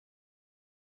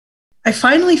I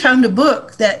finally found a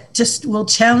book that just will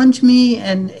challenge me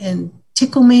and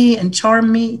tickle me and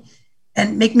charm me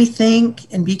and make me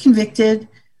think and be convicted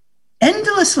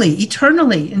endlessly,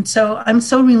 eternally. And so I'm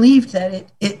so relieved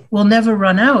that it will never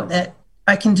run out, that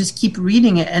I can just keep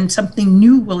reading it and something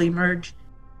new will emerge.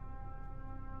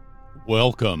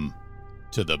 Welcome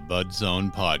to the Bud Zone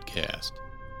Podcast.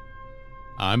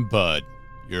 I'm Bud,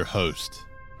 your host.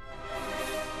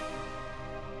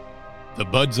 The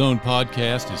Bud Zone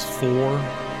Podcast is for,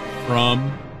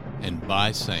 from, and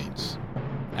by saints,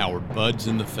 our buds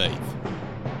in the faith,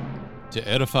 to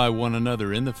edify one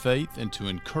another in the faith and to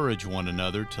encourage one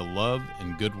another to love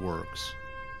and good works.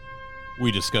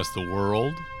 We discuss the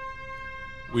world,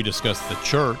 we discuss the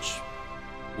church,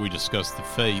 we discuss the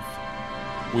faith,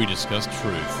 we discuss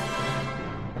truth,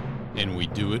 and we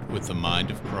do it with the mind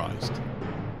of Christ.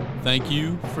 Thank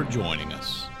you for joining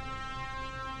us.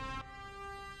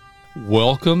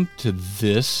 Welcome to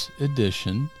this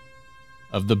edition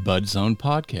of the Bud Zone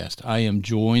Podcast. I am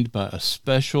joined by a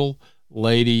special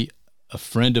lady, a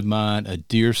friend of mine, a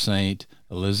dear saint,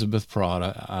 Elizabeth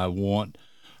Prata. I want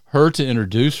her to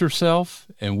introduce herself,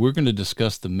 and we're going to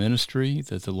discuss the ministry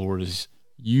that the Lord is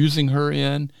using her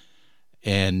in,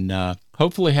 and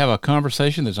hopefully have a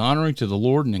conversation that's honoring to the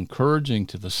Lord and encouraging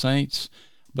to the saints.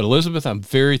 But Elizabeth, I'm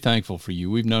very thankful for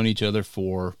you. We've known each other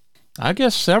for, I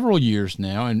guess, several years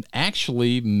now, and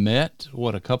actually met,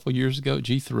 a couple years ago at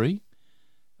G3?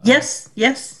 Yes,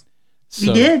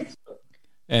 we did.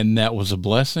 And that was a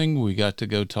blessing. We got to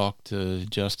go talk to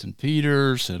Justin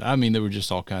Peters, and I mean, there were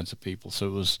just all kinds of people. So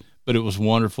it was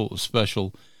wonderful. It was a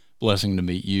special blessing to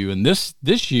meet you. And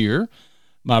this year,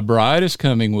 my bride is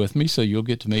coming with me, so you'll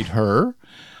get to meet her.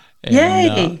 And,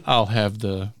 Yay! I'll have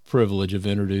the privilege of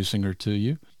introducing her to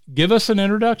you. Give us an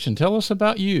introduction. Tell us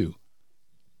about you.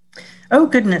 Oh,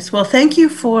 goodness. Well, thank you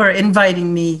for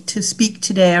inviting me to speak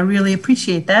today. I really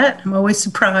appreciate that. I'm always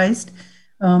surprised.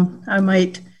 I'm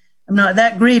not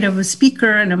that great of a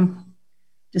speaker, and I'm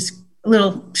just a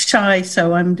little shy,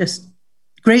 so I'm just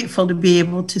grateful to be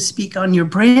able to speak on your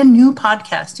brand new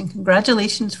podcast, and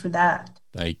congratulations for that.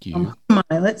 Thank you.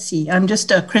 Let's see. I'm just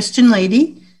a Christian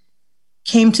lady,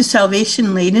 came to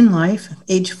salvation late in life,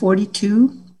 age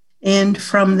 42, and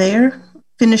from there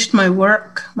finished my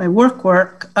work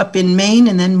up in Maine,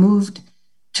 and then moved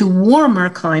to warmer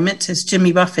climates, as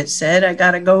Jimmy Buffett said. I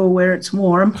got to go where it's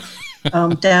warm,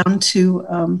 down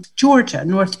to Georgia,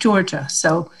 North Georgia.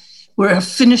 So we're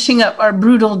finishing up our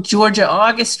brutal Georgia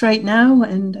August right now,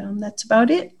 and that's about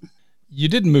it. You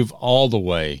didn't move all the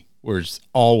way where it's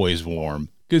always warm,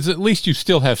 because at least you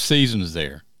still have seasons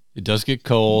there. It does get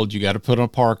cold. You got to put a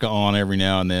parka on every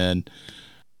now and then.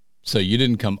 So you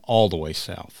didn't come all the way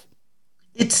south.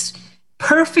 It's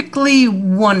perfectly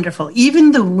wonderful.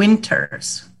 Even the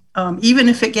winters, even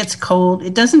if it gets cold,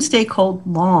 it doesn't stay cold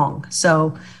long.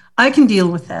 So I can deal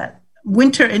with that.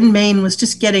 Winter in Maine was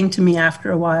just getting to me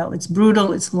after a while. It's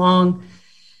brutal, it's long.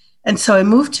 And so I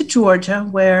moved to Georgia,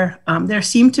 where there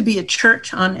seemed to be a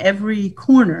church on every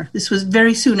corner. This was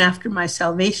very soon after my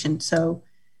salvation. So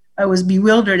I was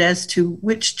bewildered as to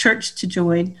which church to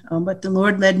join, but the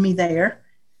Lord led me there.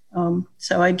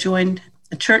 So I joined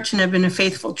a church, and I've been a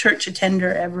faithful church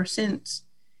attender ever since,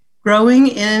 growing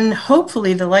in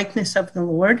hopefully the likeness of the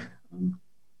Lord.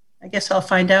 I guess I'll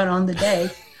find out on the day.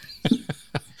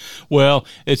 Well,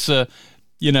 it's a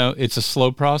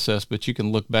slow process, but you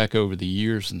can look back over the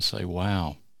years and say,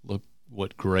 wow, look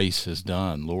what grace has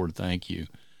done. Lord, thank you.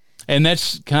 And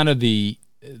that's kind of the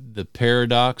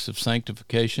paradox of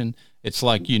sanctification. It's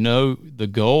like, the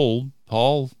goal,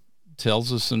 Paul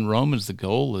tells us in Romans, the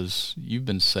goal is you've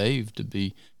been saved to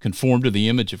be conformed to the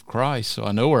image of Christ. So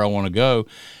I know where I want to go.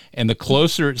 And the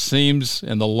closer it seems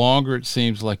and the longer it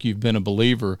seems like you've been a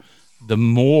believer, the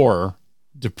more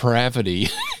depravity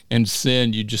and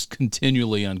sin you just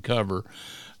continually uncover.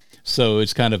 So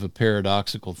it's kind of a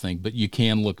paradoxical thing, but you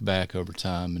can look back over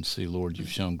time and see, Lord, you've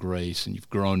shown grace and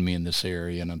you've grown me in this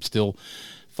area, and I'm still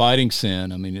fighting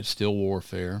sin. I mean, it's still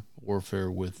warfare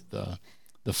with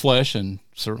the flesh, and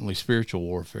certainly spiritual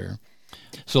warfare.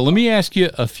 So let me ask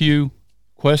you a few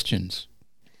questions.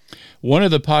 One of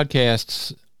the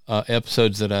podcast's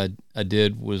episodes that I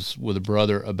did was with a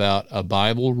brother about a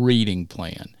Bible reading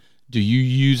plan. Do you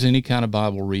use any kind of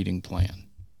Bible reading plan?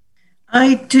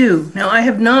 I do. Now, I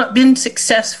have not been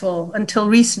successful until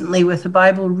recently with a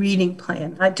Bible reading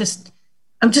plan. I'm just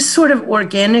sort of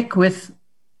organic with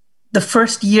the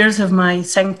first years of my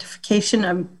sanctification.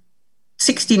 I'm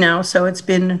 60 now, so it's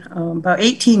been about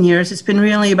 18 years. It's been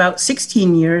really about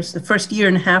 16 years. The first year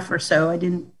and a half or so, I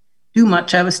didn't do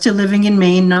much. I was still living in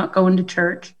Maine, not going to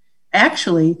church. I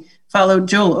actually followed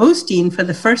Joel Osteen for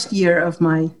the first year of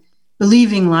my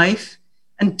believing life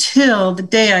until the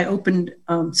day I opened,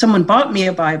 someone bought me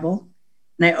a Bible,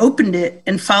 and I opened it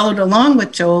and followed along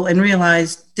with Joel and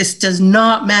realized this does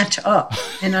not match up.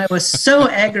 And I was so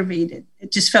aggravated.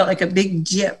 It just felt like a big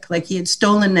jip, like he had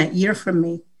stolen that year from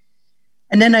me.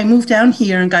 And then I moved down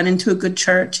here and got into a good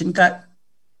church and got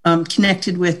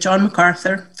connected with John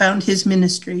MacArthur, found his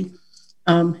ministry,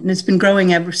 and it's been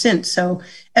growing ever since. So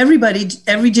everybody,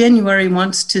 every January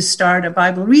wants to start a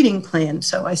Bible reading plan.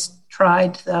 So I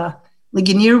tried the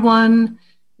Ligonier one,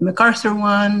 the MacArthur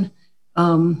one,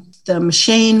 the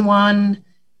Machine one,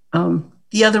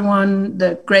 the other one,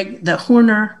 the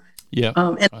Horner. Yeah.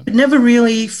 And I never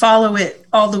really follow it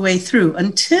all the way through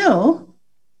until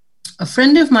a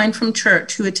friend of mine from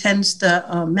church who attends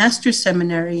the Master's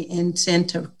Seminary in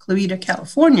Santa Clarita,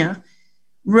 California,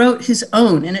 wrote his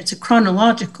own, and it's a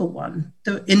chronological one,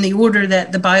 in the order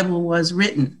that the Bible was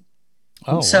written.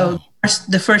 Oh, so wow.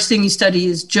 The first thing you study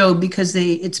is Job because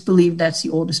it's believed that's the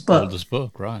oldest book. Oldest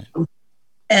book, right.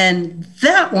 And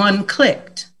that one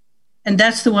clicked, and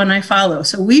that's the one I follow.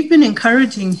 So we've been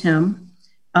encouraging him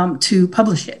to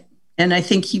publish it, and I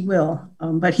think he will.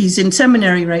 But he's in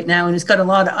seminary right now, and he's got a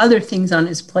lot of other things on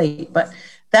his plate. But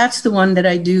that's the one that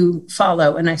I do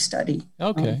follow and I study.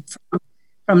 Okay.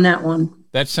 From that one.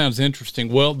 That sounds interesting.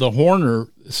 Well, the Horner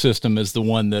system is the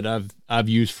one that I've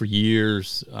used for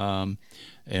years,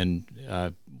 and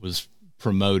was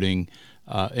promoting,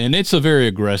 and it's a very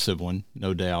aggressive one,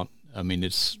 no doubt. I mean,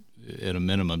 it's at a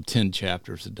minimum 10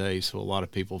 chapters a day, so a lot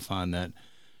of people find that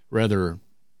rather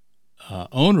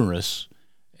onerous.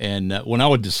 And when I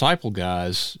would disciple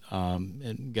guys,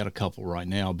 and got a couple right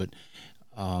now, but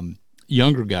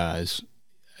younger guys,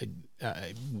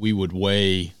 we would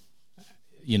weigh,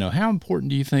 how important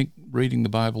do you think reading the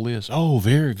Bible is? Oh,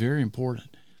 very, very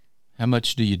important. How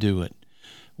much do you do it?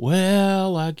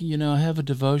 Well, I have a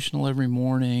devotional every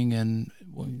morning, and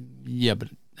yeah, but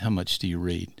how much do you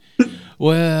read?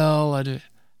 Well, I do.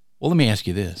 Well, let me ask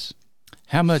you this.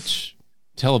 How much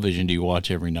television do you watch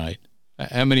every night?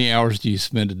 How many hours do you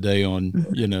spend a day on,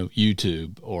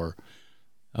 YouTube? Or,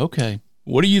 okay,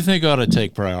 what do you think ought to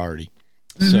take priority?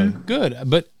 So good.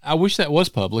 But I wish that was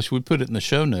published. We'd put it in the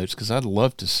show notes because I'd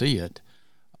love to see it,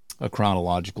 a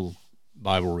chronological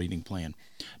Bible reading plan.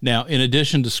 Now, in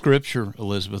addition to Scripture,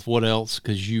 Elizabeth, what else?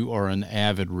 Because you are an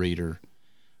avid reader.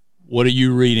 What are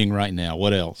you reading right now?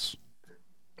 What else?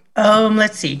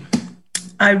 Let's see.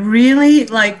 I really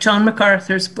like John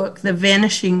MacArthur's book, The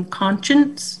Vanishing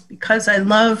Conscience, because I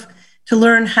love to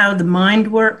learn how the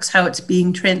mind works, how it's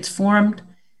being transformed.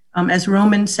 As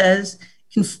Romans says,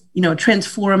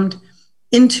 transformed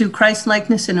into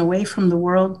Christ-likeness and away from the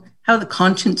world, how the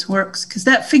conscience works, because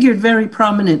that figured very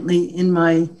prominently in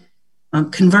my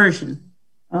conversion.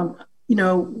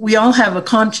 We all have a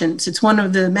conscience. It's one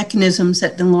of the mechanisms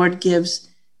that the Lord gives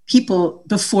people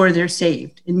before they're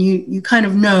saved. And you kind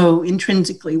of know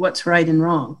intrinsically what's right and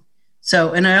wrong.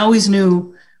 So, and I always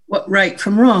knew what right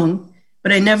from wrong,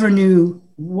 but I never knew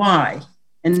why.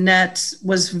 And I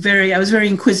was very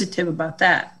inquisitive about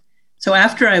that. So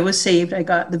after I was saved, I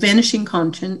got The Vanishing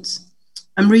Conscience.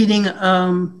 I'm reading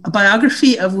a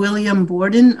biography of William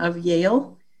Borden of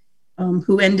Yale,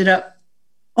 who ended up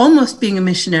almost being a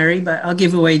missionary, but I'll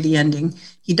give away the ending.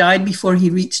 He died before he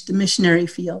reached the missionary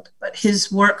field, but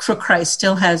his work for Christ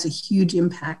still has a huge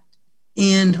impact.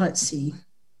 And let's see,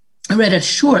 I read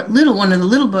one of the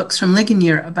little books from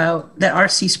Ligonier about that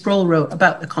R.C. Sproul wrote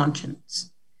about the conscience.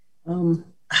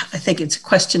 I think it's a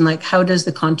question like, how does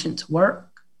the conscience work?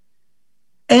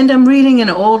 And I'm reading an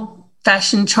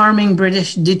old-fashioned, charming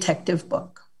British detective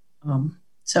book.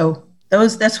 So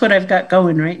that's what I've got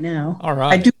going right now. All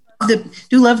right. I do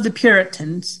love the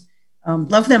Puritans,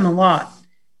 love them a lot.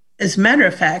 As a matter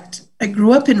of fact, I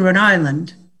grew up in Rhode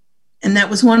Island, and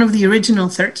that was one of the original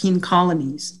 13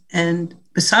 colonies. And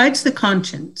besides the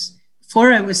conscience,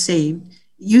 before I was saved, it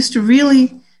used to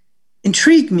really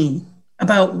intrigue me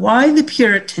about why the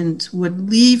Puritans would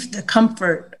leave the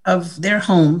comfort of their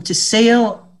home to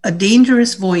sail a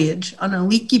dangerous voyage on a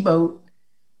leaky boat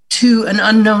to an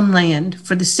unknown land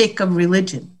for the sake of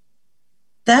religion.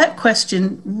 That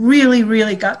question really,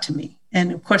 really got to me.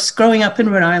 And of course, growing up in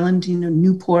Rhode Island,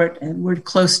 Newport, and we're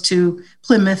close to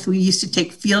Plymouth, we used to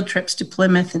take field trips to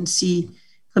Plymouth and see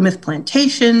Plymouth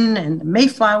Plantation and the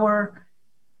Mayflower.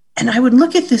 And I would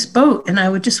look at this boat and I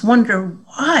would just wonder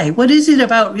why. What is it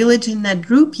about religion that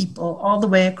drew people all the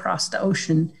way across the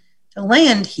ocean to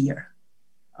land here?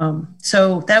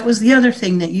 So that was the other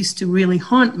thing that used to really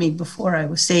haunt me before I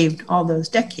was saved all those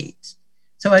decades.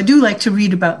 So I do like to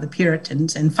read about the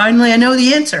Puritans, and finally I know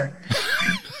the answer.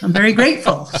 I'm very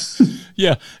grateful.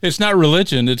 Yeah, it's not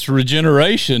religion; it's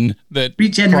regeneration that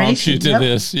prompts you Regeneration. to Yep.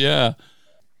 this. Yeah,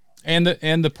 and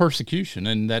the persecution,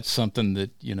 and that's something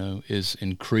that is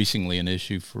increasingly an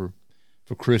issue for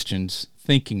Christians,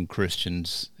 thinking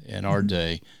Christians in our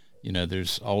day.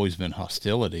 There's always been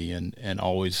hostility and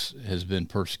always has been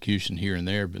persecution here and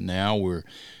there, but now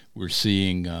we're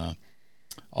seeing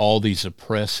all these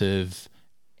oppressive,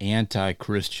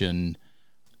 anti-Christian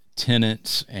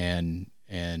tenets and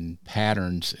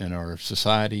patterns in our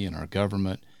society and our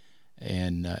government,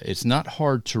 and it's not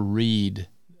hard to read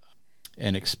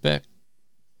and expect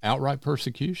outright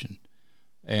persecution.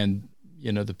 And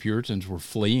the Puritans were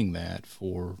fleeing that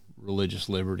for religious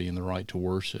liberty and the right to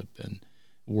worship, and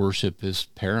worship is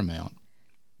paramount.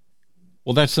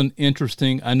 Well, that's an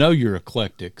interesting. I know you're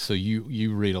eclectic, so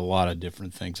you read a lot of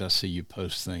different things. I see you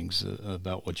post things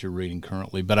about what you're reading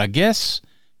currently, but I guess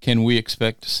can we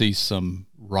expect to see some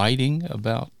writing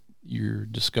about your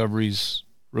discoveries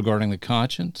regarding the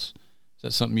conscience? Is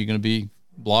that something you're going to be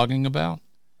blogging about?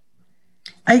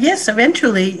 I guess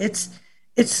eventually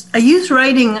I use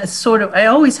writing as sort of, I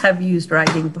always have used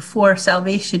writing before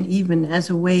salvation, even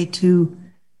as a way to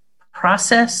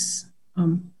process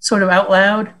sort of out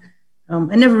loud.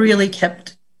 I never really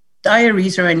kept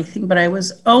diaries or anything, but I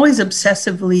was always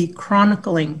obsessively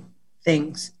chronicling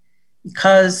things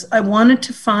because I wanted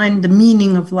to find the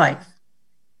meaning of life.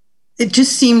 It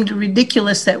just seemed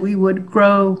ridiculous that we'd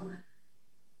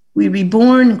be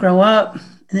born, grow up,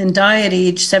 and then die at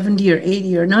age 70 or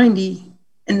 80 or 90,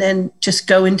 and then just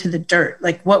go into the dirt.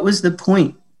 Like, what was the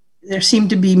point? There seemed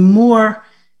to be more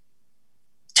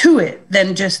to it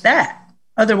than just that.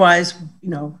 Otherwise,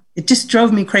 it just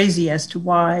drove me crazy as to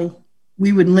why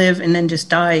we would live and then just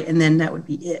die, and then that would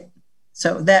be it.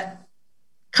 So that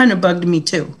kind of bugged me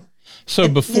too. So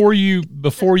before you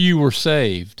were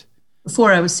saved,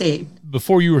 before I was saved.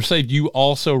 Before you were saved, you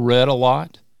also read a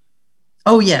lot?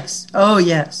 Oh, yes. Oh,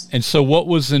 yes. And so what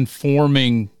was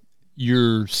informing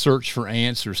your search for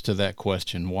answers to that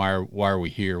question? Why are we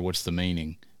here? What's the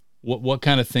meaning? What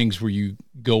kind of things were you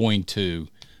going to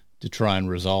try and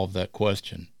resolve that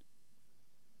question?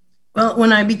 Well,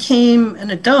 when I became an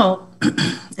adult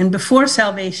and before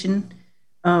salvation,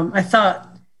 I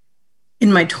thought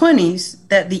in my 20s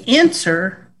that the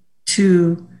answer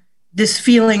to this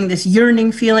feeling, this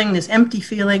yearning feeling, this empty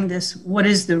feeling, this what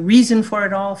is the reason for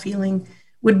it all feeling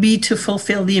would be to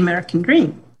fulfill the American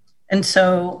dream. And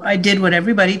so I did what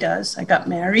everybody does. I got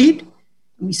married,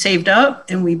 we saved up,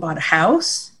 and we bought a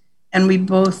house. And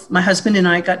my husband and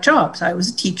I got jobs. I was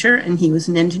a teacher and he was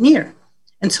an engineer.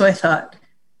 And so I thought,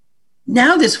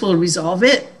 now this will resolve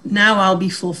it. Now I'll be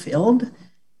fulfilled.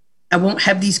 I won't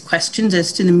have these questions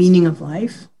as to the meaning of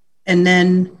life. And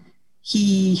then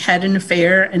he had an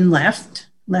affair and left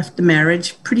the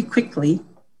marriage pretty quickly.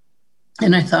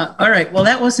 And I thought, all right, well,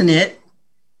 that wasn't it,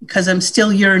 because I'm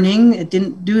still yearning. It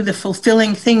didn't do the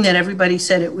fulfilling thing that everybody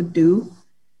said it would do.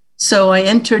 So I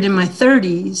entered in my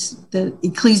 30s, the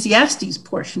Ecclesiastes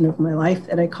portion of my life,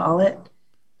 that I call it.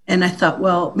 And I thought,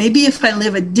 well, maybe if I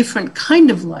live a different kind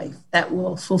of life, that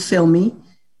will fulfill me.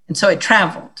 And so I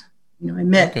traveled. I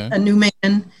met a new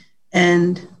man,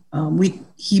 and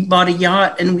he bought a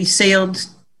yacht, and we sailed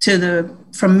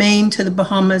from Maine to the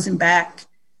Bahamas and back,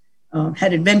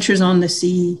 had adventures on the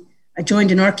sea. I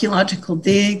joined an archaeological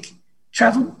dig,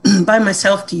 traveled by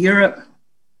myself to Europe.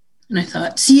 And I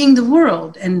thought, seeing the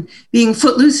world and being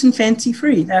footloose and fancy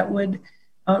free, that would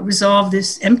resolve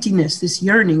this emptiness, this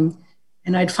yearning,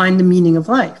 and I'd find the meaning of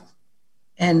life.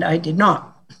 And I did not.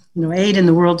 I ate in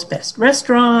the world's best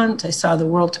restaurant. I saw the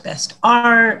world's best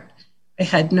art. I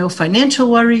had no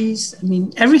financial worries. I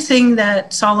mean, everything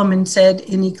that Solomon said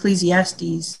in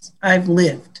Ecclesiastes, I've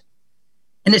lived.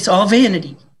 And it's all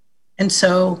vanity. And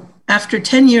so after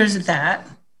 10 years of that,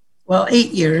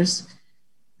 8 years,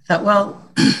 I thought, well,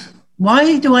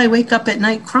 why do I wake up at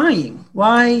night crying?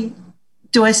 Why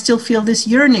do I still feel this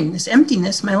yearning, this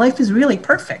emptiness? My life is really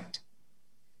perfect.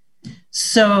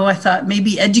 So I thought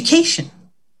maybe education.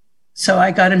 So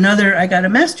I got a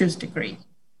master's degree.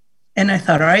 And I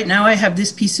thought, all right, now I have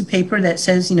this piece of paper that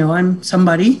says, I'm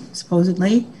somebody,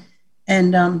 supposedly.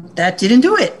 And that didn't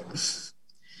do it.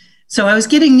 So I was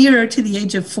getting nearer to the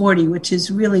age of 40, which is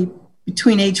really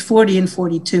between age 40 and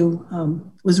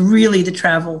 42, was really the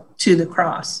travel to the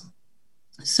cross.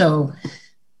 So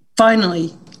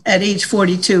finally, at age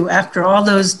 42, after all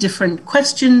those different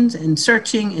questions and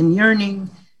searching and yearning,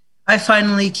 I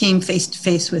finally came face to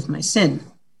face with my sin.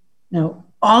 Now,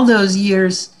 all those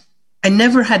years, I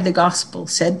never had the gospel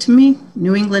said to me.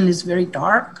 New England is very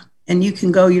dark, and you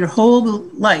can go your whole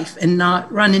life and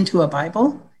not run into a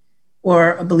Bible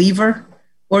or a believer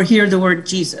or hear the word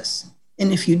Jesus.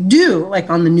 And if you do, like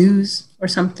on the news or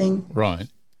something, Right.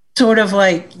 sort of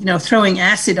like, throwing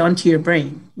acid onto your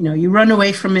brain. You run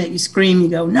away from it, you scream, you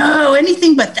go, no,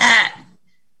 anything but that.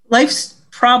 Life's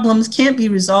problems can't be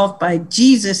resolved by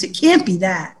Jesus. It can't be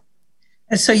that.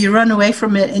 And so you run away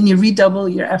from it and you redouble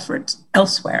your efforts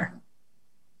elsewhere.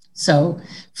 So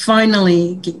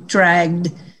finally get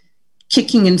dragged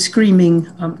kicking and screaming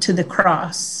to the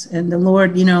cross. And the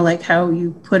Lord, like how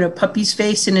you put a puppy's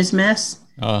face in his mess.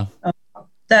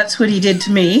 That's what he did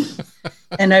to me.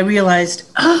 And I realized,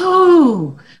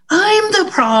 oh, I'm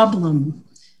the problem,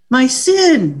 my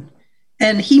sin,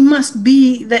 and he must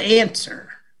be the answer.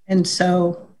 And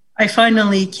so I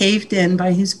finally caved in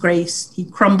by his grace. He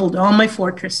crumbled all my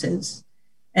fortresses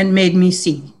and made me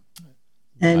see.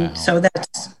 And Wow. so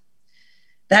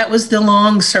that was the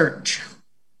long search.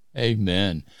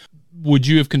 Amen. Would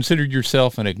you have considered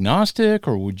yourself an agnostic,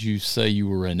 or would you say you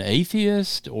were an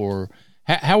atheist, or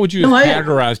how would you have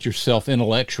categorized yourself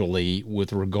intellectually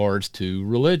with regards to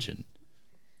religion?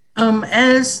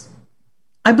 As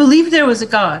I believe there was a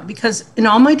God, because in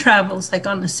all my travels, like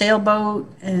on the sailboat,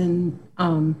 and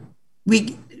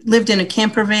we lived in a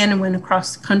camper van and went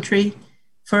across the country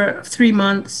for 3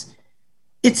 months.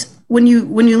 It's when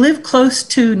you live close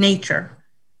to nature,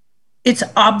 it's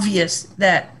obvious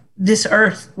that this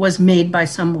earth was made by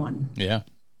someone. Yeah.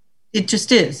 It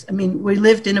just is. I mean, we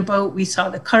lived in a boat. We saw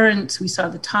the currents. We saw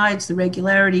the tides, the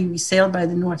regularity. We sailed by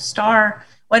the North Star.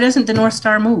 Why doesn't the North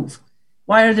Star move?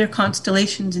 Why are there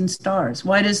constellations and stars?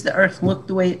 Why does the earth look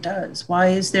the way it does? Why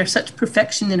is there such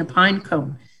perfection in a pine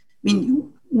cone? I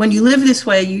mean, when you live this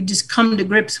way, you just come to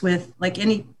grips with,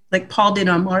 like Paul did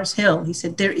on Mars Hill. He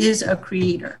said, there is a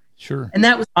creator. Sure. And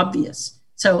that was obvious.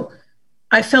 So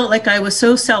I felt like I was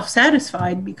so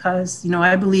self-satisfied because,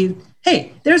 I believed,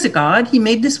 hey, there's a God. He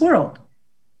made this world.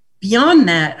 Beyond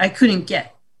that, I couldn't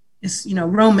get. It's,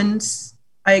 Romans,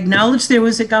 I acknowledged there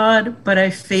was a God, but I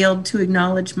failed to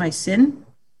acknowledge my sin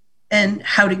and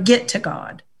how to get to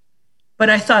God. But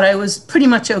I thought I was pretty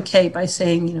much okay by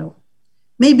saying,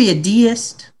 maybe a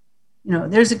deist.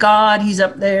 There's a God. He's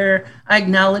up there. I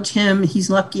acknowledge him. He's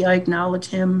lucky I acknowledge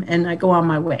him, and I go on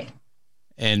my way.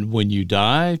 And when you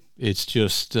die, it's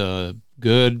just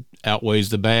good outweighs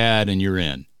the bad, and you're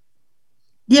in.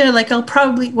 Yeah, like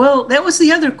that was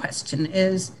the other question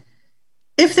is,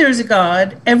 if there's a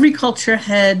God, every culture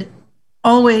had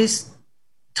always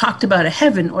talked about a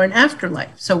heaven or an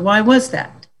afterlife. So why was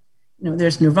that?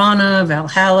 There's Nirvana,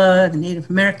 Valhalla, the Native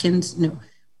Americans.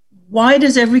 Why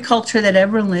does every culture that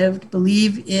ever lived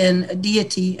believe in a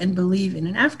deity and believe in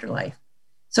an afterlife?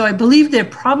 So I believe there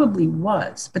probably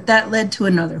was, but that led to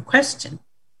another question.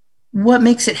 What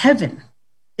makes it heaven?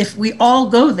 If we all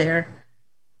go there,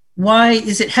 why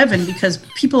is it heaven? Because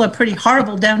people are pretty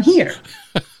horrible down here.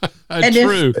 And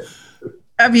true.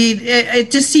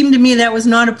 It just seemed to me that was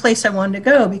not a place I wanted to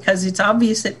go, because it's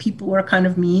obvious that people were kind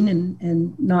of mean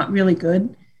and not really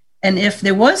good. And if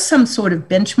there was some sort of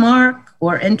benchmark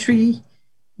or entry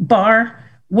bar,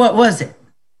 what was it?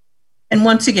 And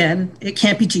once again, it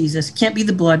can't be Jesus. It can't be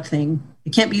the blood thing.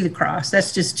 It can't be the cross.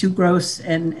 That's just too gross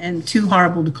and too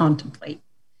horrible to contemplate.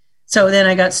 So then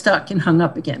I got stuck and hung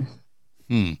up again.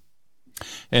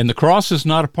 And the cross is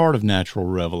not a part of natural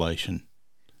revelation.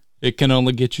 It can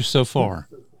only get you so far.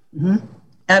 Mm-hmm.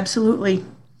 Absolutely.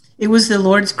 It was the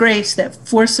Lord's grace that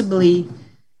forcibly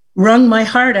wrung my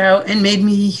heart out and made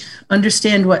me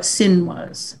understand what sin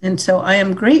was. And so I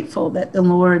am grateful that the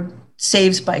Lord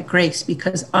saves by grace,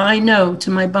 because I know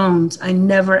to my bones, I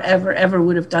never, ever, ever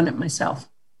would have done it myself,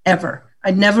 ever.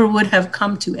 I never would have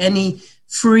come to any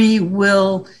free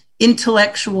will,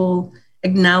 intellectual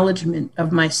acknowledgement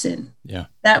of my sin. Yeah,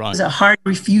 that was a hard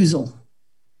refusal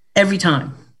every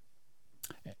time.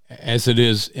 As it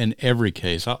is in every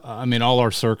case. I mean, all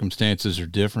our circumstances are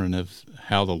different of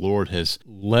how the Lord has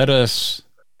let us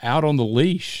out on the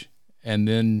leash, and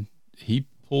then he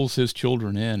pulls his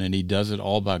children in, and he does it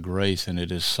all by grace, and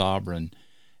it is sovereign.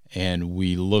 And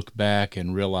we look back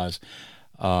and realize,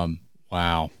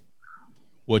 wow,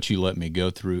 what you let me go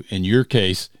through. In your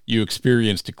case, you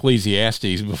experienced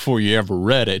Ecclesiastes before you ever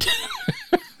read it.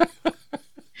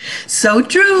 So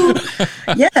true.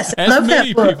 Yes, I love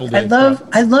that book.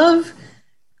 I love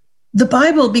the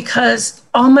Bible, because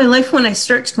all my life when I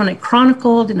searched, when I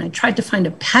chronicled, and I tried to find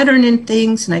a pattern in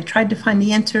things, and I tried to find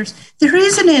the answers, there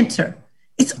is an answer.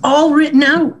 It's all written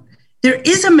out. There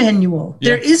is a manual.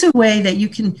 Yeah. There is a way that you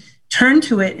can turn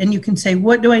to it and you can say,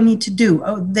 what do I need to do?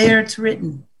 Oh, there it's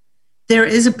written. There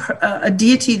is a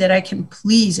deity that I can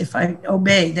please if I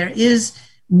obey. There is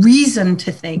reason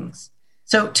to things.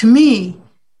 So to me,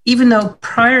 even though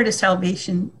prior to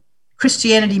salvation,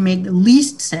 Christianity made the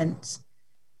least sense,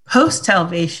 post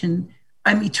salvation,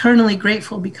 I'm eternally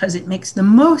grateful because it makes the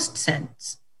most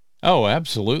sense. Oh,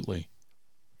 absolutely.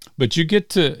 But you get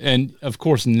to, and of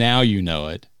course now you know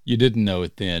it. You didn't know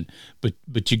it then,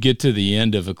 but you get to the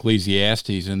end of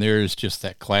Ecclesiastes, and there is just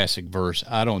that classic verse.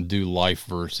 I don't do life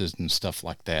verses and stuff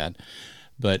like that,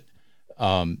 but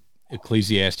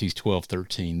Ecclesiastes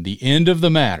 12:13, the end of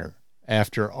the matter,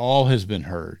 after all has been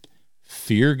heard,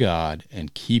 fear God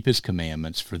and keep his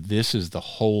commandments, for this is the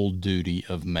whole duty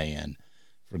of man.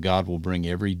 For God will bring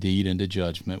every deed into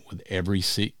judgment with every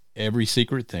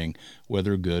secret thing,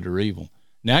 whether good or evil.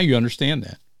 Now you understand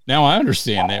that. Now I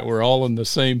understand that we're all in the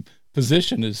same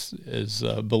position as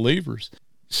believers.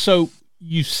 So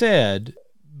you said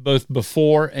both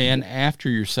before and after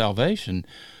your salvation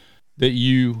that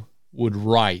you would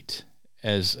write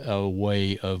as a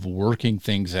way of working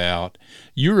things out.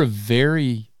 You're a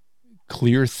very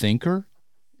clear thinker.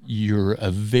 You're a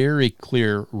very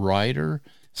clear writer.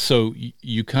 So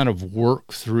you kind of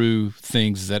work through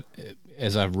things that,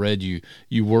 as I've read you,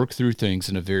 you work through things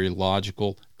in a very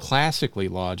logical, classically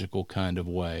logical kind of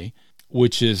way,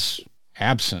 which is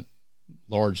absent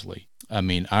largely. I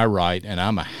mean, I write and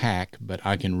I'm a hack, but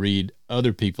I can read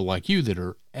other people like you that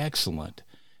are excellent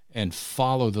and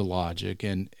follow the logic.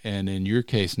 And in your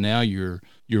case, now your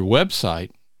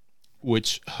website,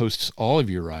 which hosts all of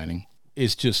your writing,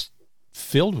 is just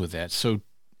filled with that. So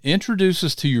introduce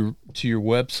us to your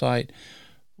website.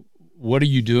 What are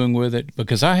you doing with it?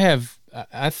 Because I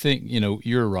think,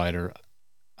 you're a writer.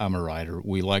 I'm a writer.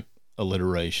 We like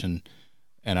alliteration.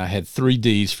 And I had 3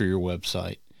 Ds for your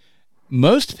website.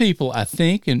 Most people, I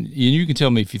think, and you can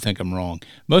tell me if you think I'm wrong,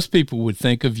 most people would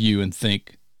think of you and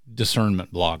think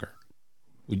discernment blogger.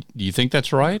 Do you think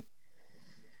that's right?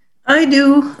 I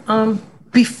do.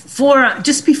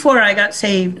 Just before I got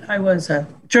saved, I was a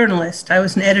journalist. I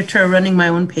was an editor running my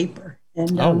own paper.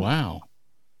 And oh, wow.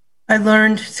 I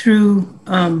learned through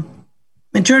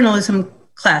journalism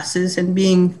classes and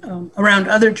being around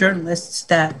other journalists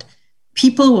that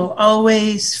people will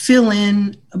always fill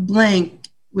in a blank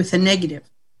with a negative.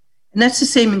 And that's the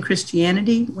same in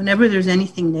Christianity. Whenever there's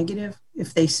anything negative,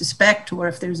 if they suspect or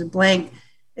if there's a blank,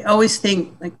 they always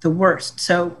think like the worst.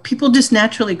 So people just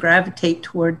naturally gravitate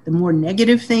toward the more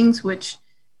negative things, which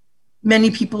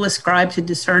many people ascribe to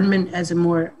discernment as a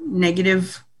more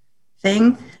negative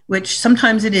thing, which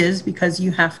sometimes it is because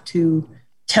you have to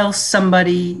tell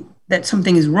somebody that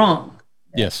something is wrong.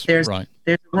 Yes, there's right.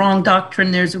 There's a wrong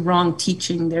doctrine, there's a wrong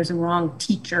teaching, there's a wrong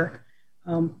teacher.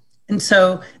 And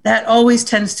so that always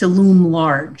tends to loom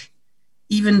large,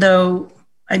 even though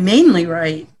I mainly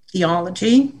write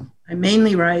theology, I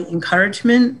mainly write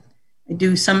encouragement, I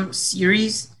do some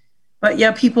series, but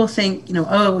yeah, people think,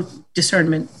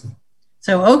 discernment.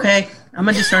 So, okay, I'm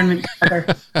a discernment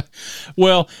writer.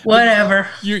 Well, whatever.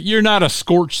 You're not a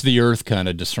scorch the earth kind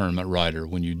of discernment writer.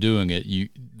 When you're doing it,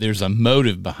 there's a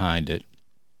motive behind it.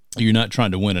 You're not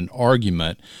trying to win an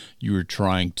argument. You're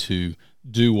trying to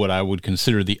do what I would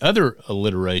consider the other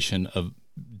alliteration of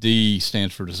D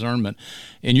stands for discernment.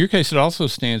 In your case, it also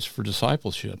stands for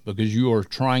discipleship because you are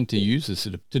trying to use this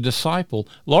to disciple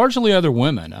largely other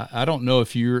women. I don't know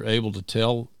if you're able to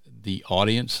tell the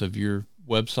audience of your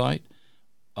website.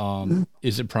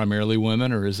 Is it primarily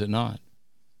women or is it not?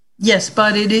 Yes,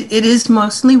 but it is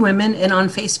mostly women and on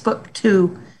Facebook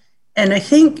too. And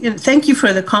thank you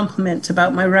for the compliments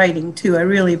about my writing too. I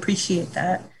really appreciate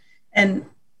that. And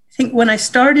I think when I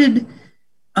started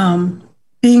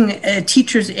being a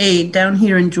teacher's aide down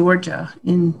here in Georgia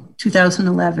in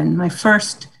 2011, my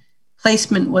first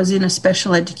placement was in a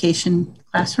special education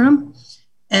classroom.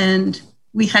 And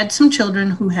we had some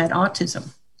children who had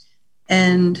autism.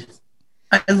 And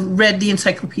I read the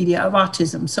Encyclopedia of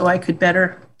Autism so I could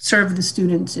better serve the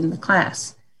students in the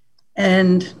class.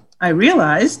 And I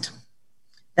realized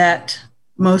that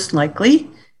most likely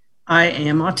I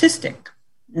am autistic,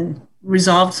 and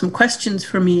resolved some questions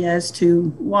for me as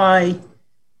to why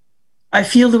I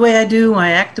feel the way I do, why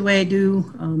I act the way I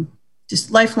do,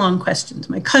 just lifelong questions.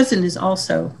 My cousin is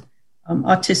also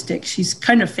autistic. She's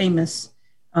kind of famous,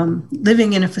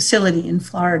 living in a facility in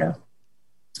Florida.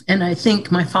 And I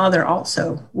think my father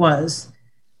also was.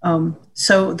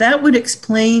 So that would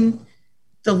explain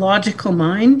the logical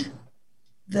mind.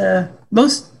 A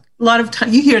lot of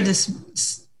time you hear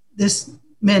this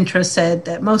mantra said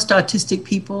that most autistic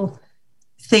people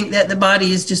think that the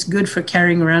body is just good for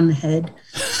carrying around the head.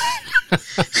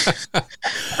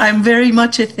 I'm very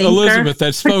much a thinker. Elizabeth,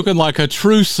 that's spoken like a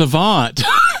true savant.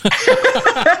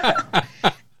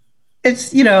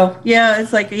 It's,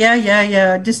 it's like,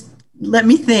 yeah. Just let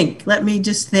me think. Let me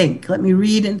just think. Let me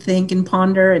read and think and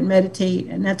ponder and meditate.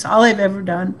 And that's all I've ever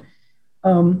done.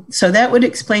 So that would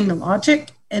explain the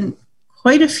logic. And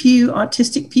quite a few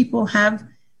autistic people have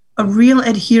a real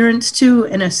adherence to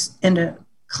and a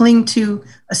cling to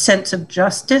a sense of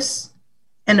justice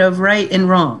and of right and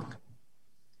wrong.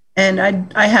 And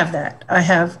I have that. I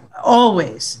have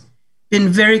always been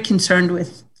very concerned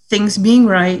with things being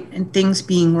right and things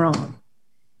being wrong.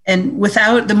 And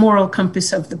without the moral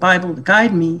compass of the Bible to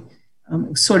guide me, it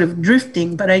was sort of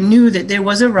drifting, but I knew that there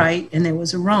was a right and there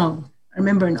was a wrong. I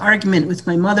remember an argument with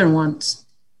my mother once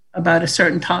about a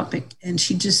certain topic, and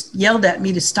she just yelled at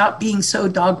me to stop being so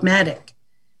dogmatic.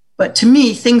 But to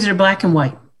me, things are black and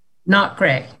white, not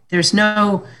gray. There's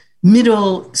no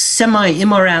middle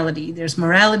semi-immorality. There's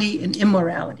morality and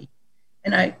immorality.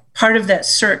 And part of that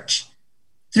search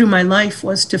through my life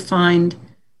was to find,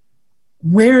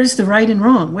 where is the right and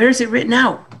wrong? Where is it written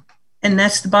out? And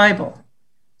that's the Bible.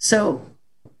 So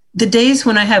the days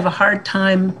when I have a hard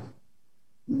time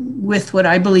with what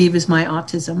I believe is my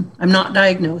autism, I'm not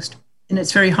diagnosed, and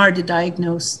it's very hard to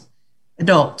diagnose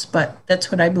adults, but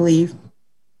that's what I believe.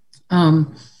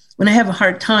 When I have a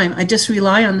hard time, I just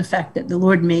rely on the fact that the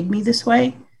Lord made me this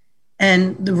way,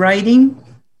 and the writing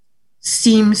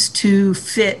seems to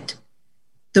fit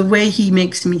the way he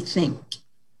makes me think,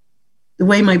 the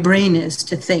way my brain is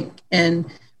to think. And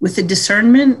with the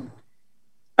discernment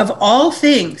of all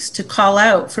things to call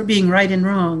out for being right and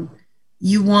wrong,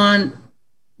 you want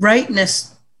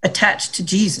rightness attached to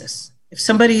Jesus. If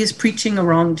somebody is preaching a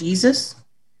wrong Jesus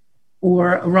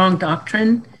or a wrong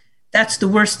doctrine, that's the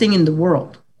worst thing in the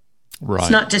world. Right.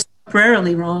 It's not just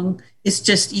temporarily wrong, it's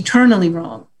just eternally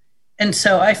wrong. And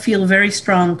so I feel a very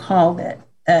strong call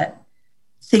that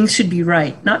things should be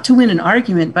right, not to win an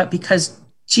argument, but because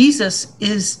Jesus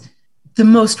is the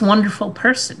most wonderful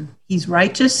person. He's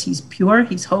righteous, he's pure,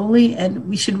 he's holy, and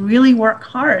we should really work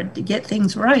hard to get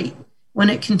things right when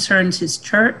it concerns his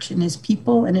church and his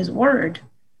people and his word.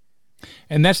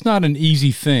 And that's not an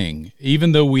easy thing.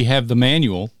 Even though we have the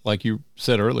manual, like you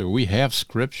said earlier, we have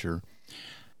scripture.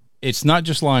 It's not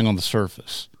just lying on the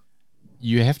surface.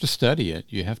 You have to study it.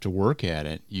 You have to work at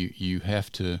it. You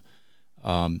have to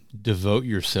devote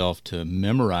yourself to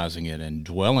memorizing it and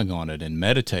dwelling on it and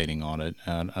meditating on it.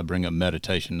 And I bring up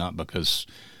meditation not because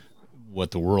what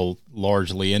the world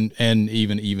largely and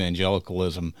even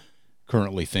evangelicalism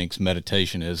currently thinks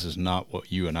meditation is not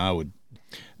what you and I would,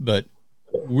 but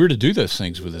we're to do those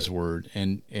things with his word.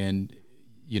 And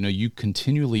you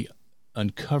continually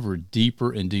uncover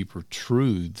deeper and deeper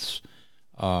truths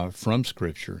from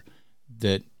scripture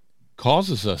that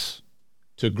causes us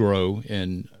to grow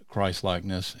in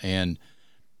Christ-likeness, and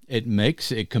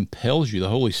it compels you, the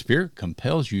Holy Spirit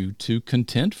compels you to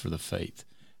contend for the faith.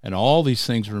 And all these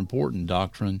things are important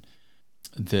doctrine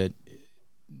that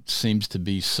seems to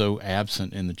be so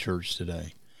absent in the church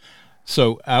today.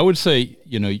 So I would say,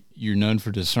 you're known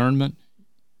for discernment.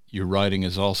 Your writing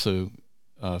is also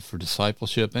for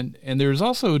discipleship, and there's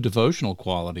also a devotional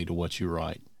quality to what you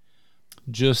write.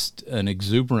 Just an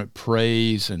exuberant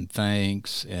praise and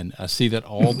thanks, and I see that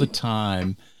all the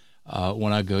time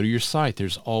when I go to your site.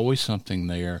 There's always something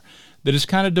there that is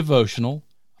kind of devotional.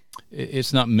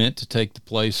 It's not meant to take the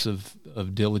place of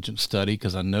diligent study,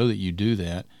 because I know that you do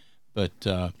that, but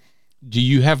do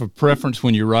you have a preference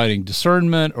when you're writing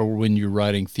discernment or when you're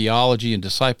writing theology and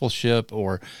discipleship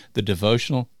or the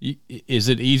devotional? Is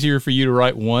it easier for you to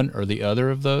write one or the other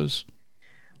of those?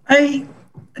 I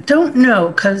don't know,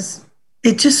 because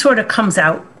it just sort of comes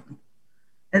out.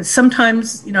 And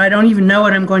sometimes, I don't even know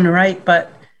what I'm going to write,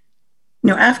 but,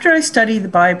 after I study the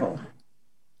Bible.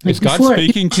 Is God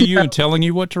speaking to you and telling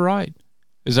you what to write?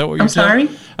 Is that what you're saying? I'm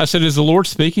sorry? I said, is the Lord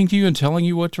speaking to you and telling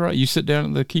you what to write? You sit down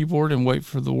at the keyboard and wait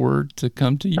for the word to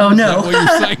come to you? Oh, no. Is that what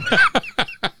you're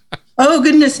saying? Oh,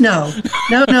 goodness, no.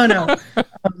 No.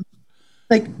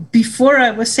 Before I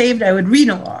was saved, I would read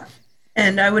a lot.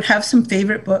 And I would have some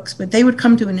favorite books, but they would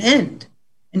come to an end.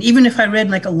 And even if I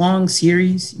read a long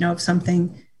series, of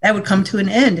something, that would come to an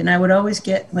end. And I would always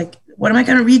get what am I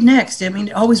going to read next? I mean,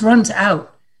 it always runs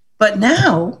out. But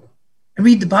now I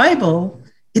read the Bible,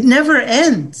 it never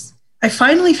ends. I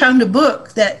finally found a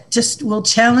book that just will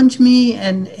challenge me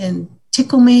and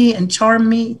tickle me and charm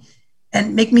me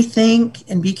and make me think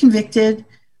and be convicted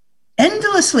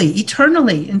endlessly,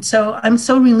 eternally. And so I'm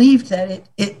so relieved that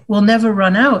it will never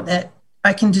run out, that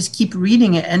I can just keep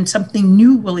reading it and something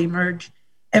new will emerge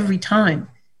every time.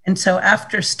 And so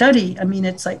after study,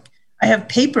 it's like I have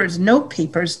note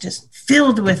papers just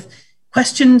filled with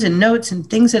questions and notes and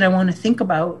things that I want to think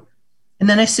about. And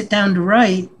then I sit down to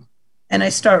write and I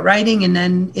start writing, and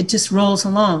then it just rolls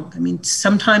along.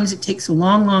 Sometimes it takes a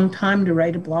long, long time to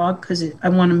write a blog because I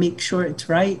want to make sure it's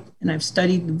right. And I've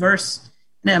studied the verse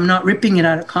and I'm not ripping it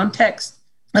out of context.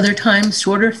 Other times,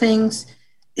 shorter things,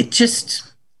 it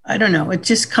just, I don't know, it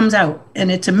just comes out.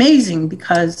 And it's amazing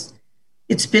because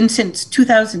it's been since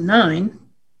 2009,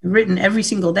 written every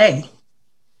single day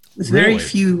with very Really?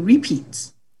 few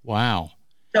repeats. Wow.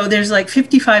 So there's like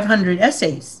 5,500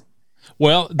 essays.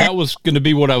 Well, that was going to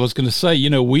be what I was going to say. You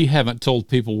know, we haven't told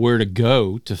people where to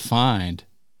go to find.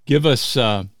 Give us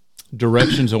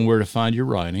directions on where to find your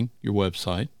writing, your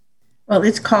website. Well,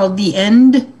 it's called The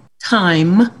End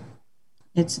Time.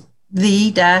 It's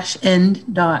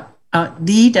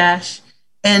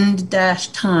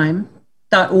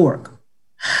the-end-time.org.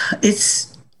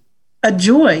 It's a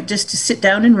joy just to sit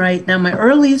down and write. Now, my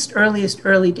early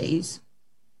days,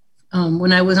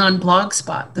 when I was on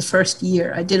Blogspot the first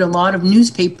year, I did a lot of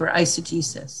newspaper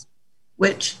eisegesis,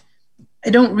 which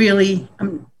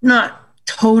I'm not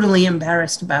totally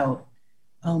embarrassed about,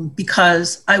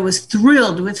 because I was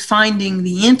thrilled with finding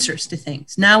the answers to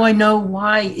things. Now I know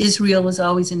why Israel is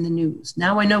always in the news.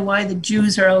 Now I know why the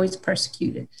Jews are always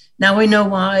persecuted. Now I know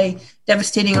why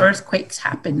devastating earthquakes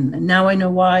happen. And now I know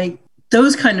why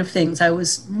those kind of things. I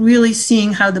was really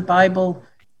seeing how the Bible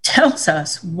tells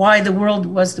us why the world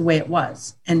was the way it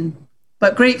was.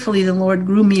 But gratefully, the Lord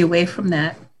grew me away from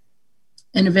that.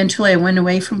 And eventually I went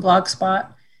away from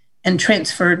Blogspot and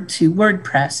transferred to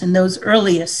WordPress. And those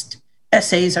earliest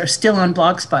essays are still on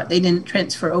Blogspot. They didn't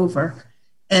transfer over.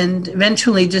 And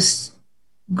eventually just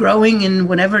growing in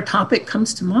whatever topic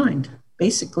comes to mind.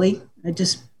 Basically, I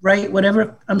just write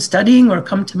whatever I'm studying or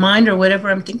come to mind or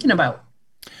whatever I'm thinking about.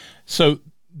 So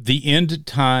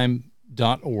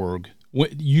theendtime.org,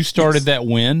 you started that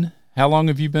when? How long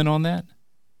have you been on that?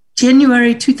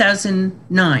 January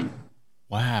 2009.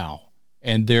 Wow.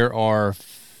 And there are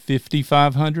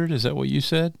 5,500, is that what you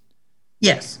said?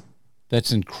 Yes.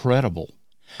 That's incredible.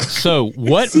 So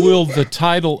what will the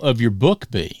title of your book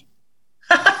be?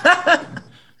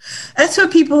 That's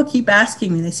what people keep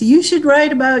asking me. They say, you should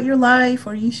write about your life,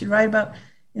 or you should write about,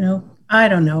 I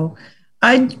don't know.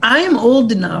 I am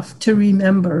old enough to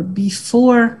remember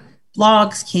before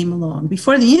blogs came along,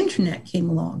 before the internet came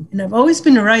along. And I've always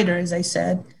been a writer, as I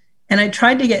said, and I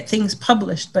tried to get things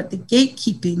published, but the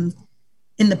gatekeeping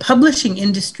in the publishing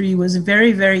industry was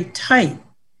very, very tight,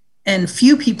 and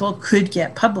few people could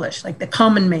get published, like the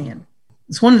common man.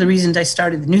 It's one of the reasons I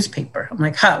started the newspaper. I'm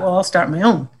like, I'll start my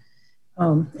own,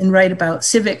 and write about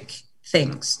civic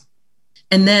things.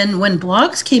 And then when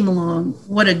blogs came along,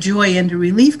 what a joy and a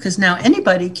relief, because now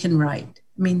anybody can write.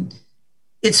 I mean,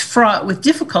 it's fraught with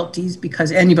difficulties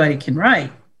because anybody can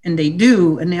write, and they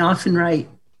do, and they often write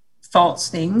false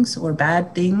things or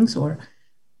bad things.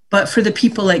 But for the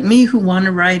people like me who want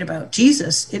to write about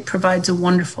Jesus, it provides a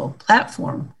wonderful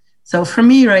platform. So for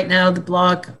me right now, the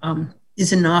blog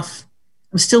is enough.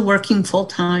 I'm still working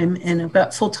full-time, and I've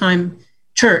got full-time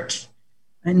church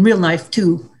in real life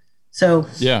too. So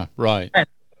yeah, right.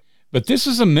 But this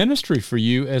is a ministry for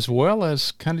you as well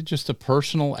as kind of just a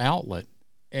personal outlet,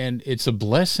 and it's a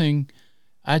blessing.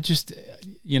 I just,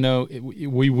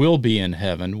 we will be in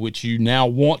heaven, which you now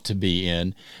want to be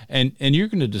in, and you're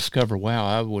going to discover, wow,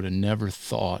 I would have never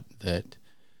thought that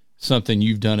something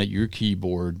you've done at your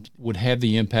keyboard would have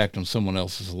the impact on someone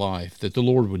else's life, that the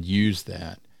Lord would use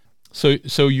that.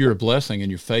 So you're a blessing and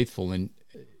you're faithful, and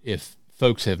if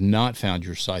folks have not found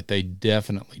your site, they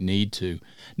definitely need to.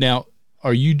 Now,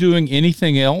 are you doing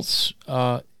anything else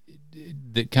that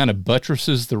kind of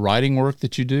buttresses the writing work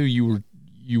that you do? You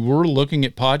were looking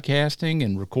at podcasting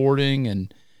and recording,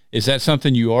 and is that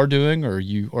something you are doing or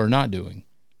you are not doing?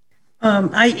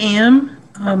 I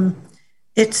am.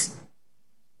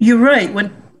 You're right.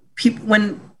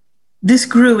 When this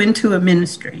grew into a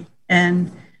ministry,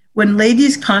 and when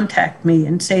ladies contact me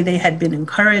and say they had been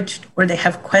encouraged, or they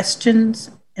have questions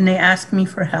and they ask me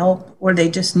for help, or they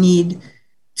just need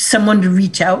someone to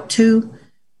reach out to,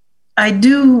 I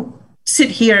do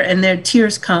sit here and their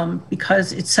tears come,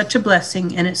 because it's such a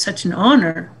blessing and it's such an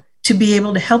honor to be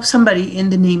able to help somebody in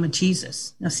the name of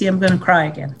Jesus. Now, see, I'm going to cry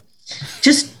again.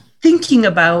 Just thinking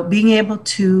about being able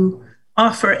to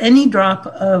offer any drop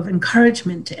of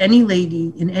encouragement to any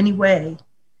lady in any way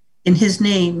in his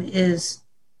name is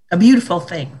a beautiful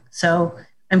thing. So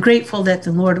I'm grateful that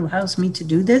the Lord allows me to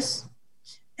do this.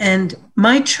 And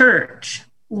my church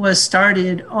was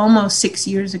started almost 6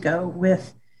 years ago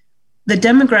with the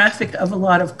demographic of a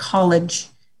lot of college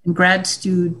and grad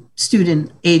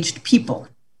student aged people.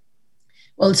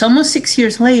 Well, it's almost 6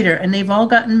 years later, and they've all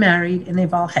gotten married and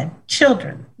they've all had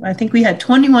children. I think we had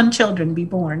 21 children be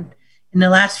born in the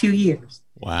last few years.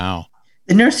 Wow.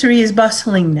 The nursery is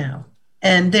bustling now,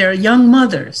 and they're young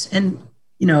mothers. And,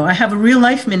 I have a real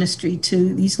life ministry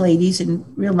to these ladies in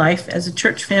real life as a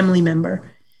church family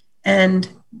member. And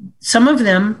some of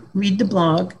them read the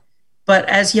blog, but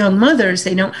as young mothers,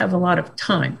 they don't have a lot of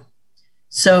time.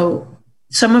 So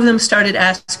some of them started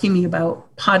asking me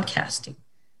about podcasting.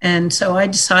 And so I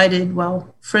decided,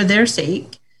 well, for their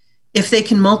sake, if they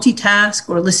can multitask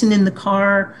or listen in the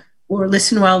car or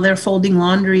listen while they're folding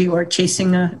laundry or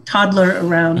chasing a toddler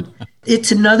around,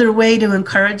 it's another way to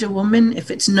encourage a woman.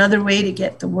 If it's another way to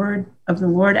get the word of the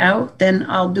Lord out, then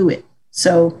I'll do it.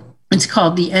 So it's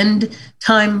called the End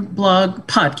Time Blog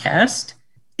Podcast.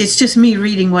 It's just me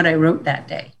reading what I wrote that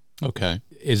day. Okay.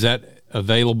 Is that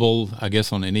available, I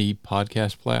guess, on any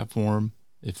podcast platform?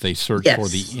 If they search for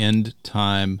the End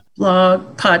Time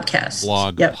Blog Podcast.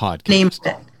 Podcast. Name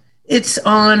it. It's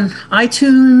on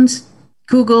iTunes,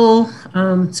 Google,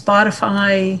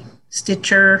 Spotify,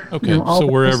 Stitcher. Okay. So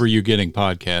wherever you're getting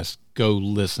podcasts, go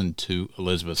listen to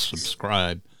Elizabeth,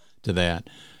 subscribe to that.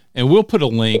 And we'll put a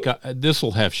link. This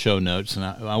will have show notes, and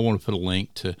I want to put a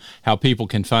link to how people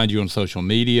can find you on social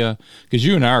media, because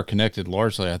you and I are connected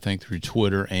largely, I think, through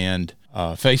Twitter and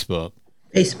Facebook.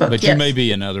 But you may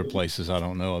be in other places I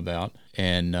don't know about,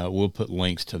 and we'll put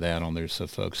links to that on there so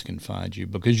folks can find you,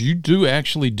 because you do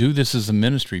actually do this as a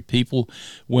ministry.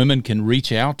 Women can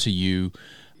reach out to you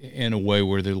in a way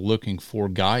where they're looking for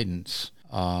guidance.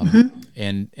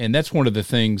 And that's one of the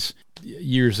things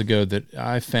years ago that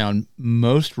I found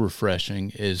most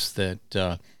refreshing is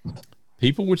that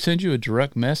people would send you a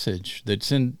direct message. They'd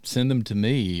send them to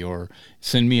me or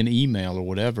send me an email or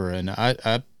whatever. And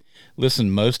I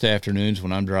listen, most afternoons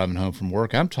when I'm driving home from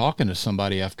work, I'm talking to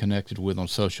somebody I've connected with on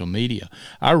social media.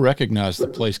 I recognize the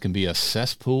place can be a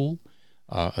cesspool,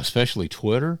 especially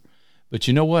Twitter. But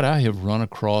you know what? I have run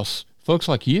across folks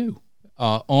like you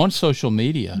on social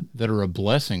media that are a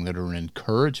blessing, that are an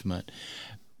encouragement.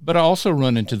 But I also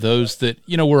run into those that,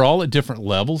 we're all at different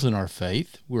levels in our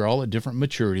faith. We're all at different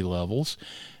maturity levels.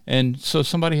 And so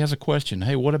somebody has a question,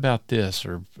 hey, what about this?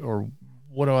 Or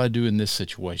what do I do in this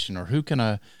situation? Or who can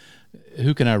I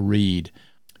read?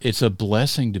 It's a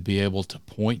blessing to be able to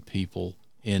point people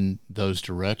in those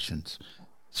directions.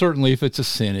 Certainly if it's a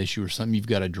sin issue or something, you've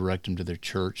got to direct them to their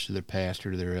church, to their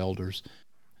pastor, to their elders.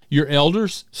 Your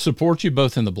elders support you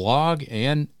both in the blog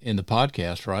and in the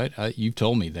podcast, right? You've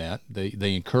told me that.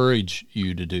 They encourage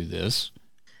you to do this.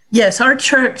 Yes, our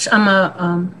church, I'm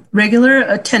a regular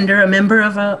attender, a member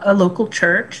of a local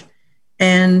church,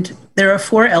 and there are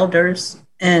 4 elders.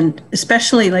 And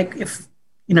especially like if,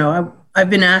 I've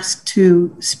been asked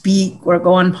to speak or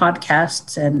go on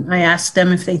podcasts, and I asked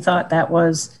them if they thought that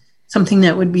was something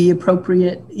that would be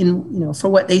appropriate for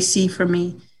what they see for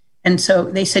me. And so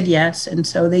they said yes. And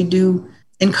so they do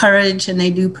encourage and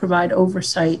they do provide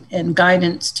oversight and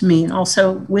guidance to me, and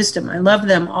also wisdom. I love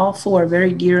them all 4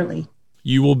 very dearly.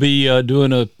 You will be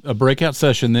doing a breakout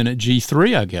session then at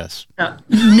G3, I guess. No.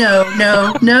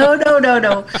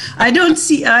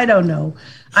 I don't know.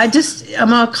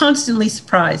 I'm constantly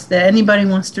surprised that anybody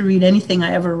wants to read anything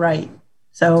I ever write.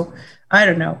 So I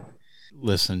don't know.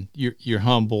 Listen, you're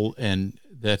humble, and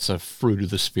that's a fruit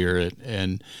of the Spirit,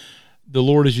 and the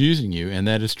Lord is using you, and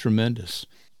that is tremendous.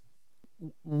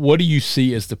 What do you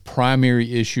see as the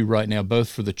primary issue right now, both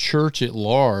for the church at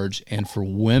large and for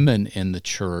women in the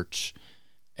church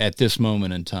at this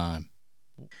moment in time?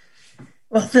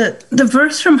 Well, the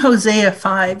verse from Hosea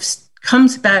 5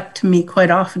 comes back to me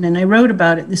quite often, and I wrote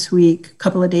about it this week, a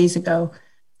couple of days ago.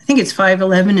 I think it's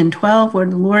 5:11 and 12, where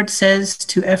the Lord says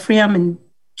to Ephraim and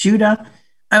Judah,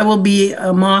 I will be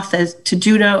a moth to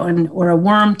Judah or a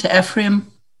worm to Ephraim.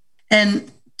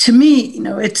 And to me,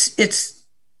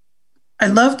 I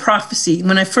love prophecy.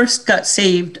 When I first got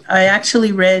saved, I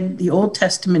actually read the Old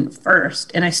Testament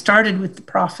first, and I started with the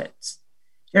prophets.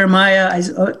 Jeremiah,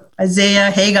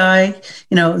 Isaiah, Haggai,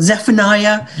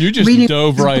 Zephaniah. You just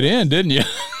dove right in, didn't you?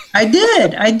 I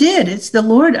did. It's the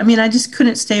Lord. I mean, I just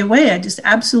couldn't stay away. I just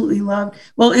absolutely loved.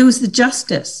 Well, it was the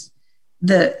justice,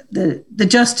 the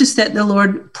justice that the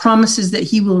Lord promises that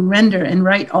He will render and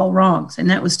right all wrongs, and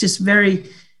that was just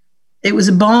it was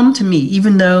a balm to me,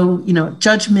 even though,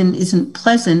 judgment isn't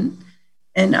pleasant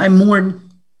and I mourn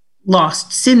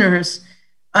lost sinners.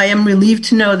 I am relieved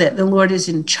to know that the Lord is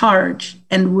in charge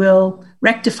and will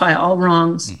rectify all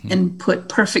wrongs and put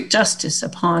perfect justice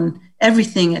upon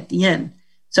everything at the end.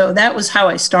 So that was how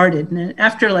I started. And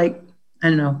after 5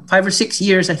 or 6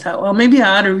 years, I thought, well, maybe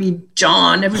I ought to read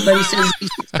John. Everybody says you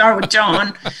should start with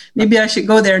John. Maybe I should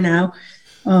go there now.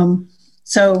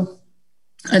 So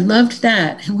I loved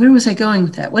that. And where was I going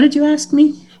with that? What did you ask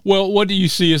me? Well, what do you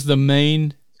see as the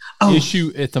main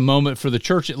issue at the moment for the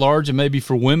church at large and maybe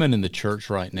for women in the church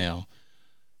right now?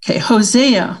 Okay,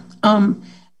 Hosea.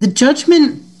 The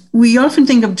judgment we often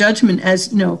think of judgment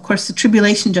as, of course, the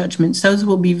tribulation judgments, those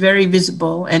will be very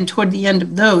visible. And toward the end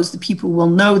of those, the people will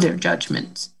know their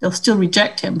judgments. They'll still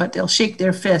reject him, but they'll shake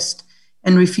their fist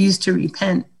and refuse to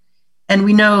repent. And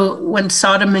we know when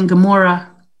Sodom and Gomorrah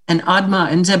and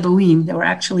Admah and Zeboim, there were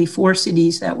actually 4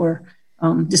 cities that were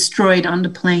destroyed on the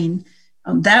plain.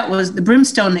 That was the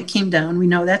brimstone that came down. We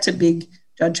know that's a big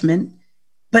judgment.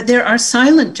 But there are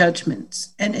silent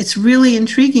judgments. And it's really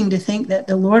intriguing to think that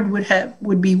the Lord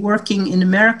would be working in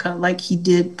America like he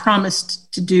did, promised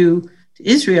to do to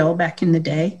Israel back in the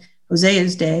day,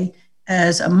 Hosea's day,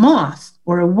 as a moth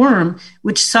or a worm,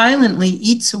 which silently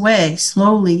eats away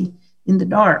slowly in the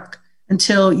dark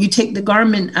until you take the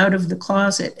garment out of the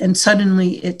closet and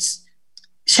suddenly it's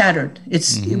shattered. It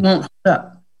won't hold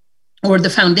up. Or the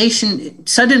foundation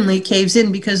suddenly caves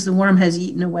in because the worm has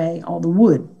eaten away all the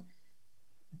wood.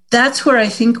 That's where I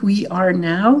think we are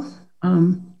now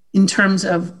in terms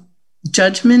of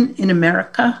judgment in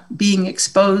America, being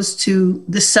exposed to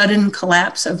the sudden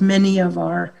collapse of many of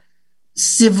our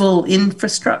civil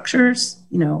infrastructures.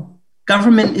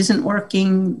 Government isn't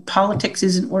working, politics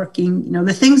isn't working.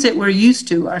 The things that we're used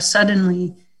to are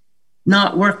suddenly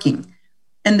not working.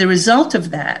 And the result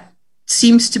of that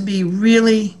seems to be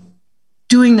really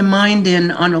doing the mind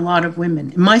in on a lot of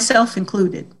women, myself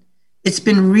included. It's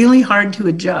been really hard to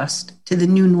adjust to the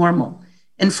new normal.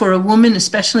 And for a woman,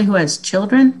 especially who has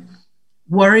children,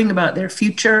 worrying about their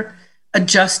future,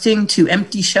 adjusting to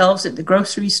empty shelves at the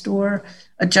grocery store,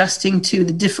 adjusting to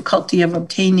the difficulty of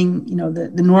obtaining,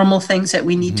 the normal things that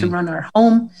we need to run our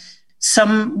home.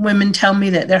 Some women tell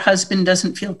me that their husband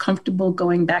doesn't feel comfortable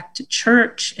going back to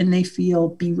church and they feel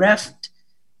bereft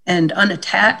and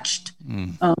unattached.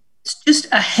 It's just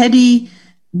a heady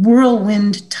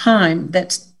whirlwind time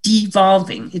that's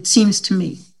devolving, it seems to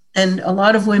me. And a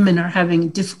lot of women are having a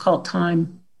difficult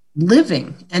time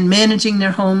living and managing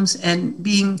their homes and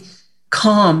being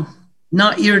calm,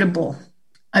 not irritable.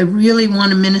 I really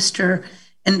want to minister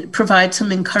and provide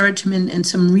some encouragement and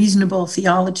some reasonable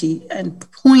theology and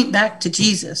point back to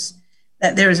Jesus,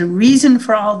 that there is a reason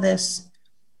for all this,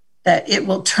 that it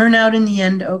will turn out in the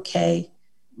end okay.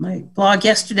 My blog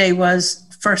yesterday was,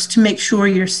 first, to make sure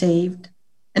you're saved,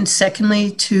 and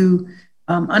secondly, to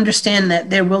understand that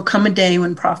there will come a day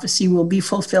when prophecy will be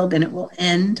fulfilled and it will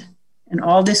end, and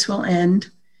all this will end.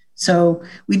 So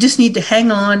we just need to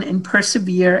hang on and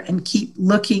persevere and keep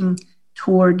looking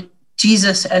toward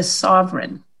Jesus as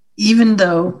sovereign, even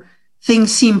though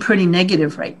things seem pretty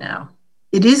negative right now.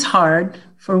 It is hard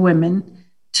for women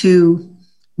to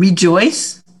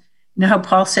rejoice. You know how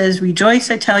Paul says, rejoice,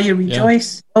 I tell you,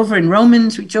 rejoice. Yeah. Over in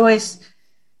Romans, rejoice.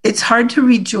 It's hard to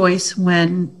rejoice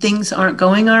when things aren't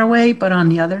going our way, but on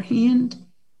the other hand,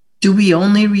 do we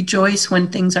only rejoice when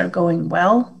things are going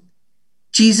well?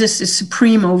 Jesus is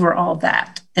supreme over all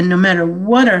that. And no matter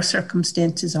what our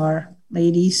circumstances are,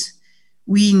 ladies,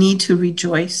 we need to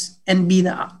rejoice and be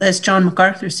as John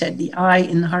MacArthur said, the eye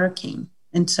in the hurricane.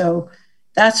 And so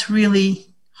that's really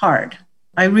hard.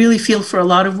 I really feel for a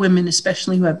lot of women,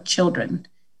 especially who have children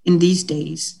in these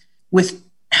days, with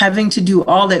having to do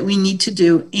all that we need to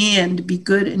do and be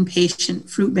good and patient,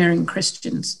 fruit-bearing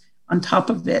Christians on top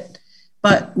of it.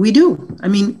 But we do. I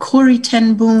mean, Corrie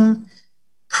ten Boom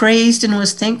praised and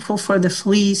was thankful for the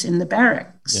fleas in the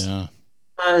barracks. Yeah.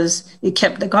 Because it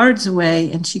kept the guards away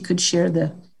and she could share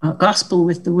the gospel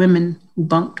with the women who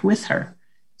bunked with her.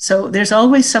 So there's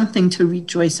always something to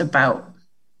rejoice about.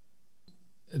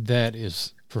 That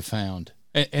is profound.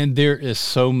 And there is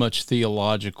so much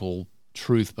theological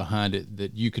truth behind it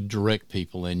that you could direct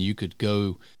people in. You could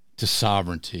go to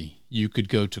sovereignty. You could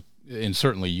go to, and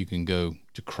certainly you can go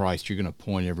to Christ. You're going to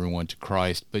point everyone to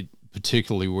Christ, but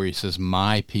particularly where he says,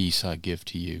 my peace I give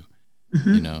to you.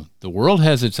 Mm-hmm. The world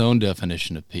has its own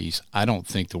definition of peace. I don't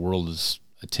think the world is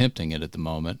attempting it at the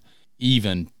moment,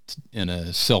 even in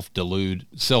a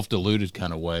self-deluded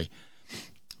kind of way.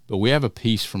 But we have a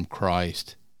peace from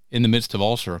Christ in the midst of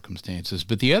all circumstances.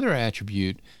 But the other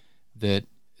attribute that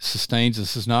sustains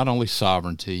us is not only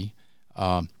sovereignty,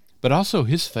 but also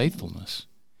his faithfulness.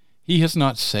 He has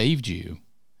not saved you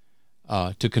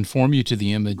to conform you to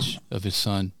the image of his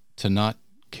Son, to not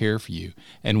care for you.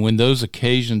 And when those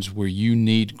occasions where you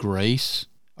need grace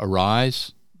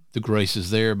arise, the grace is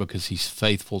there because he's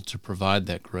faithful to provide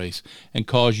that grace and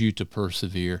cause you to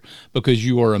persevere, because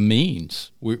you are a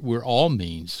means. We're all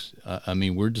means.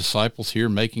 We're disciples here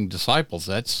making disciples.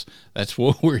 That's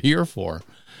what we're here for.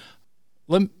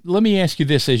 Let me ask you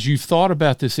this. As you've thought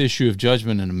about this issue of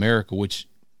judgment in America, which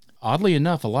oddly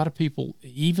enough, a lot of people,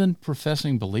 even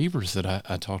professing believers that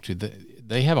I talk to,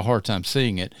 they have a hard time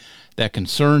seeing it. That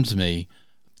concerns me.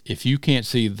 If you can't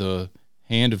see the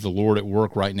hand of the Lord at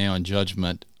work right now in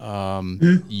judgment,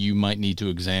 Mhm. you might need to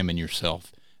examine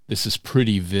yourself. This is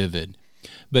pretty vivid.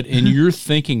 But in Mhm. your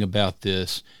thinking about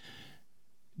this,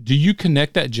 do you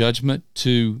connect that judgment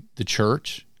to the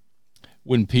church?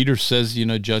 When Peter says,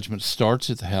 judgment starts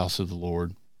at the house of the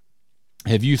Lord,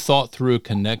 have you thought through a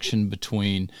connection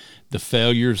between the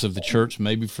failures of the church,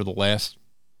 maybe for the last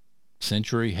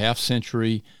century, half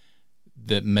century,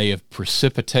 that may have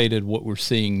precipitated what we're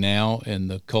seeing now in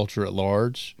the culture at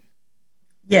large?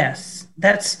 Yes,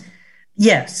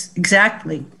 yes,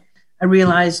 exactly. I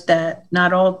realized that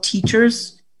not all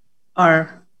teachers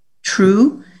are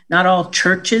true, not all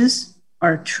churches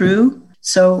are true.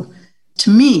 So, to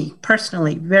me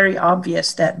personally, very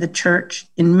obvious that the church,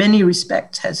 in many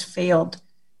respects, has failed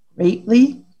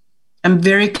greatly. I'm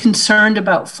very concerned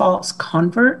about false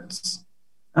converts.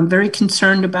 I'm very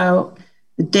concerned about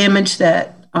the damage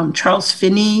that Charles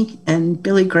Finney and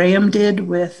Billy Graham did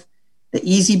with the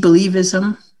easy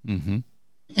believism Mm-hmm.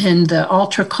 and the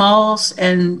altar calls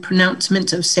and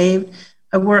pronouncements of saved.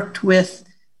 I worked with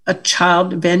a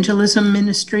child evangelism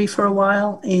ministry for a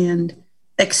while, and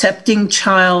accepting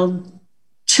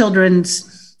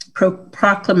children's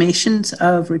proclamations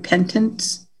of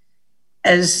repentance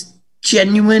as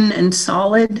genuine and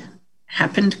solid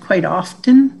happened quite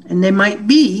often, and they might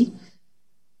be,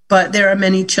 but there are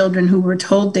many children who were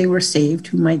told they were saved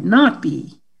who might not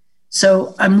be.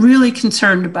 So I'm really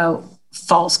concerned about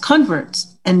false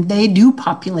converts, and they do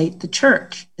populate the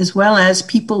church, as well as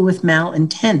people with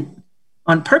malintent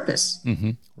on purpose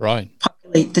Mm-hmm. Right.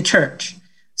 populate the church.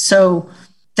 So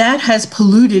that has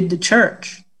polluted the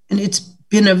church, and it's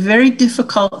been a very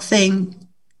difficult thing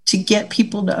to get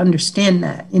people to understand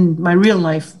that in my real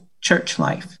life church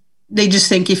life. They just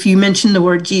think if you mention the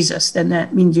word Jesus, then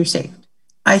that means you're saved.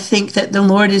 I think that the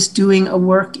Lord is doing a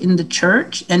work in the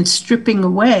church and stripping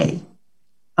away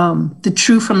the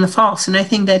true from the false. And I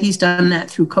think that he's done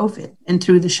that through COVID and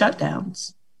through the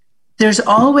shutdowns. There's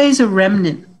always a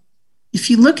remnant. If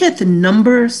you look at the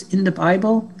numbers in the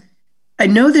Bible, I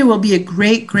know there will be a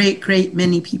great, great, great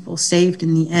many people saved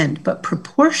in the end, but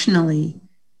proportionally,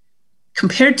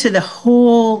 compared to the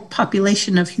whole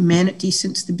population of humanity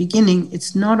since the beginning,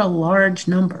 it's not a large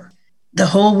number. The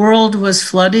whole world was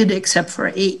flooded except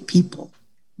for 8 people.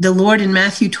 The Lord in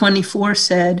Matthew 24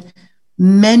 said,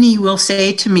 many will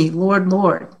say to me, Lord,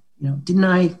 Lord, didn't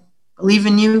I believe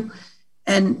in you?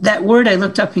 And that word I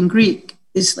looked up in Greek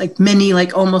is like many,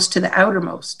 like almost to the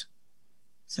outermost.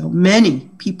 So many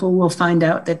people will find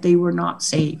out that they were not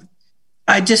saved.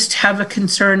 I just have a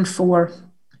concern for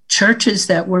churches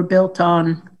that were built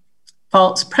on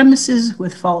false premises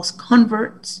with false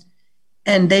converts.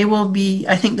 And they will be,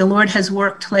 I think the Lord has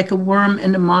worked like a worm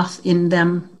and a moth in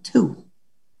them too.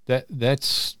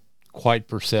 That's quite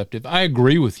perceptive. I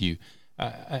agree with you.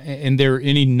 And there are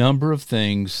any number of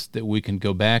things that we can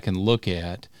go back and look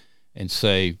at and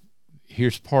say,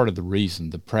 here's part of the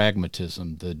reason: the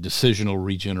pragmatism, the decisional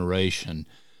regeneration,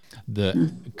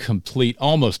 the complete,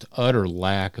 almost utter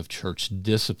lack of church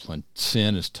discipline.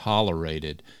 Sin is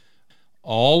tolerated.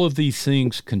 All of these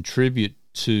things contribute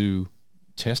to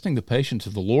testing the patience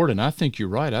of the Lord. And I think you're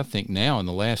right. I think now, in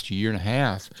the last year and a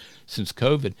half since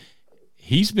COVID,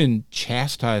 he's been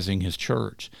chastising his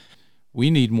church. We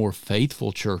need more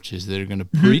faithful churches that are going to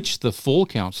preach the full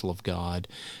counsel of God,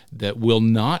 that will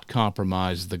not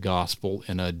compromise the gospel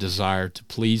in a desire to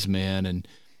please men and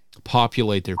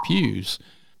populate their pews.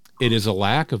 It is a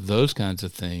lack of those kinds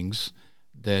of things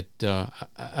that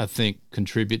I think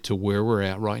contribute to where we're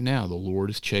at right now. The Lord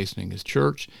is chastening his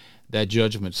church. That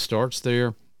judgment starts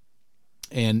there,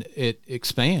 and it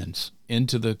expands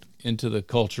into the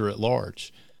culture at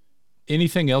large.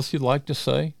 Anything else you'd like to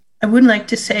say? I would like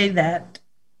to say that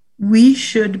we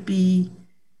should be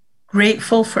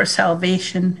grateful for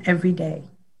salvation every day.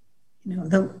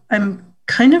 I'm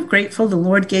kind of grateful the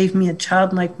Lord gave me a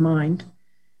childlike mind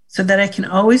so that I can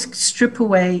always strip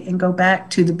away and go back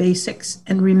to the basics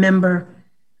and remember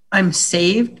I'm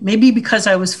saved, maybe because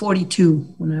I was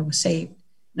 42 when I was saved.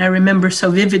 And I remember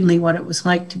so vividly what it was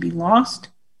like to be lost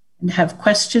and to have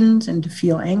questions and to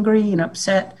feel angry and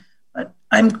upset. But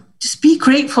I'm just be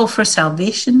grateful for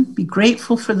salvation, be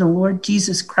grateful for the Lord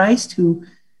Jesus Christ who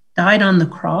died on the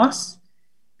cross,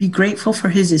 be grateful for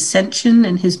his ascension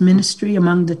and his ministry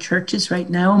among the churches right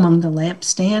now, among the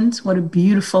lampstands. What a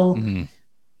beautiful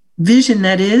vision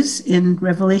that is in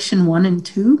Revelation 1 and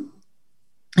 2.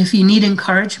 If you need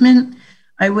encouragement,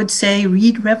 I would say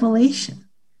read Revelation.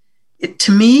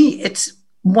 To me, it's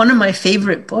one of my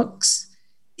favorite books.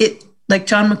 It, like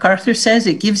John MacArthur says,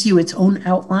 it gives you its own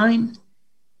outline.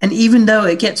 And even though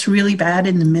it gets really bad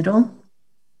in the middle,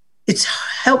 it's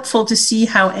helpful to see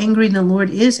how angry the Lord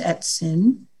is at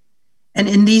sin. And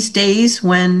in these days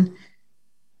when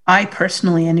I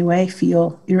personally, anyway,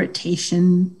 feel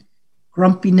irritation,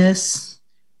 grumpiness,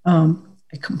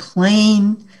 I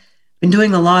complain, been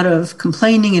doing a lot of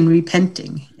complaining and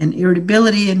repenting, and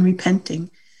irritability and repenting.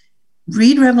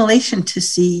 Read Revelation to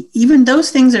see even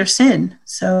those things are sin.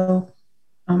 So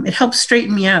it helps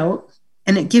straighten me out,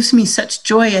 and it gives me such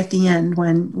joy at the end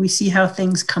when we see how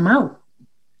things come out,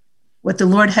 what the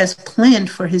Lord has planned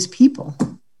for his people.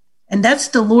 And that's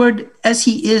the Lord as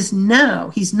he is now.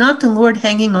 He's not the Lord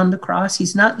hanging on the cross.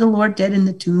 He's not the Lord dead in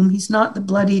the tomb. He's not the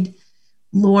bloodied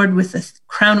Lord with a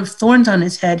crown of thorns on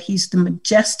his head. He's the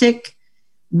majestic,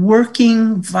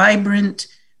 working, vibrant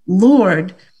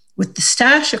Lord with the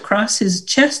sash across his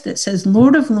chest that says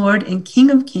Lord of Lords and King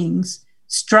of Kings,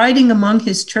 striding among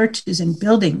his churches and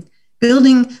building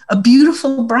a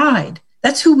beautiful bride.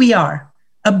 That's who we are,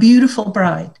 a beautiful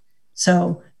bride.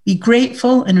 So be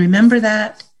grateful and remember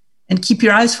that, and keep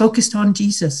your eyes focused on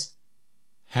Jesus.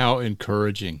 How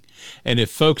encouraging. And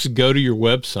if folks go to your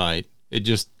website, it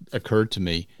just occurred to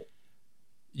me,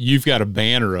 you've got a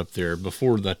banner up there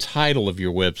before the title of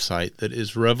your website that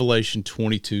is Revelation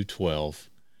 22:12.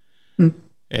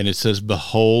 And it says,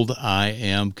 "Behold, I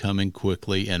am coming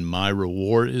quickly, and my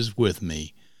reward is with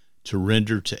me to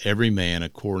render to every man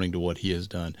according to what he has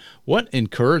done." What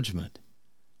encouragement.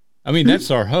 I mean, that's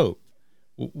our hope.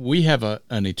 We have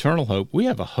an eternal hope. We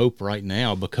have a hope right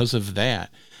now because of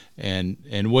that.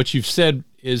 And what you've said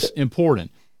is important.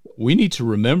 We need to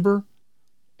remember,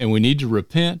 and we need to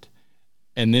repent,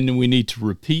 and then we need to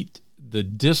repeat the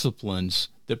disciplines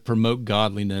that promote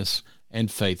godliness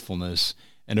and faithfulness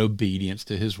and obedience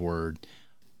to his word.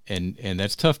 And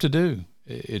that's tough to do.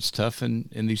 It's tough in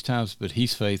these times, but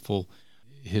he's faithful.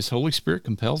 His Holy Spirit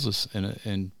compels us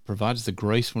and provides the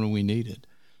grace when we need it.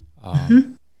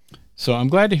 So I'm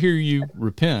glad to hear you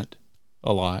repent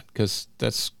a lot, because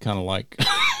that's kind of like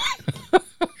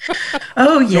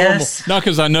oh yes, normal. Not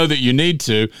because I know that you need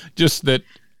to, just that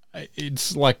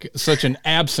it's like such an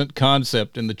absent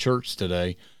concept in the church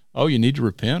today. Oh, you need to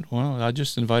repent? Well, I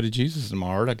just invited Jesus in my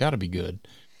heart. I got to be good.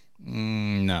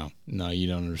 No, you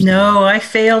don't understand. No, I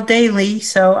fail daily.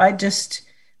 So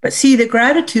but see, the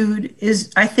gratitude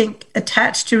is, I think,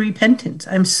 attached to repentance.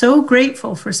 I'm so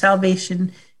grateful for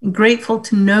salvation and grateful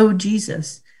to know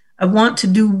Jesus. I want to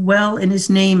do well in his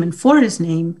name and for his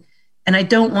name. And I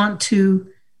don't want to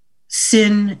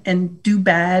sin and do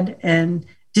bad and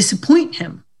disappoint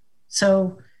him.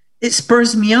 So it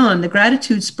spurs me on. The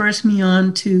gratitude spurs me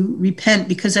on to repent,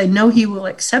 because I know he will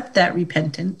accept that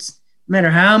repentance, no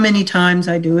matter how many times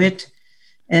I do it.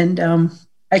 And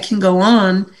I can go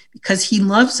on because he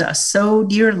loves us so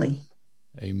dearly.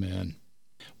 Amen.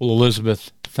 Well,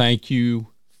 Elizabeth, thank you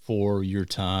for your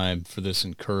time, for this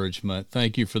encouragement.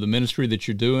 Thank you for the ministry that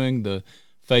you're doing, the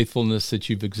faithfulness that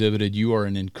you've exhibited. You are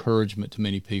an encouragement to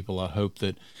many people. I hope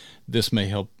that this may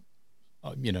help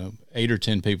 8 or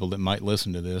 10 people that might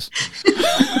listen to this.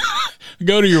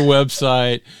 Go to your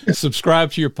website,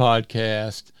 subscribe to your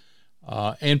podcast,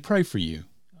 and pray for you.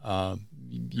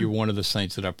 You're one of the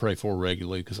saints that I pray for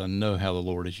regularly, because I know how the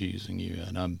Lord is using you,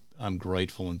 and I'm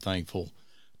grateful and thankful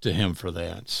to him for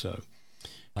that. So,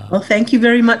 well, thank you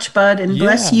very much, Bud, and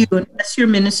bless you and bless your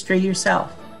ministry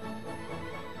yourself.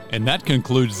 And that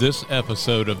concludes this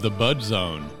episode of The Bud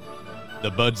Zone.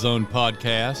 The Bud Zone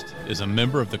podcast is a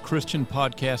member of the Christian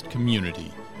podcast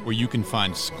community, where you can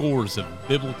find scores of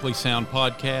biblically sound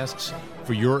podcasts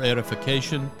for your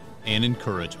edification and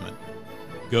encouragement.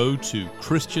 Go to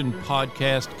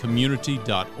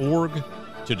christianpodcastcommunity.org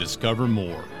to discover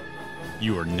more.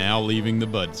 You are now leaving the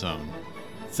Bud Zone.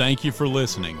 Thank you for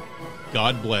listening.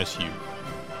 God bless you.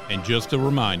 And just a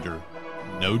reminder,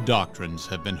 no doctrines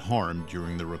have been harmed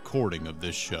during the recording of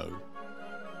this show.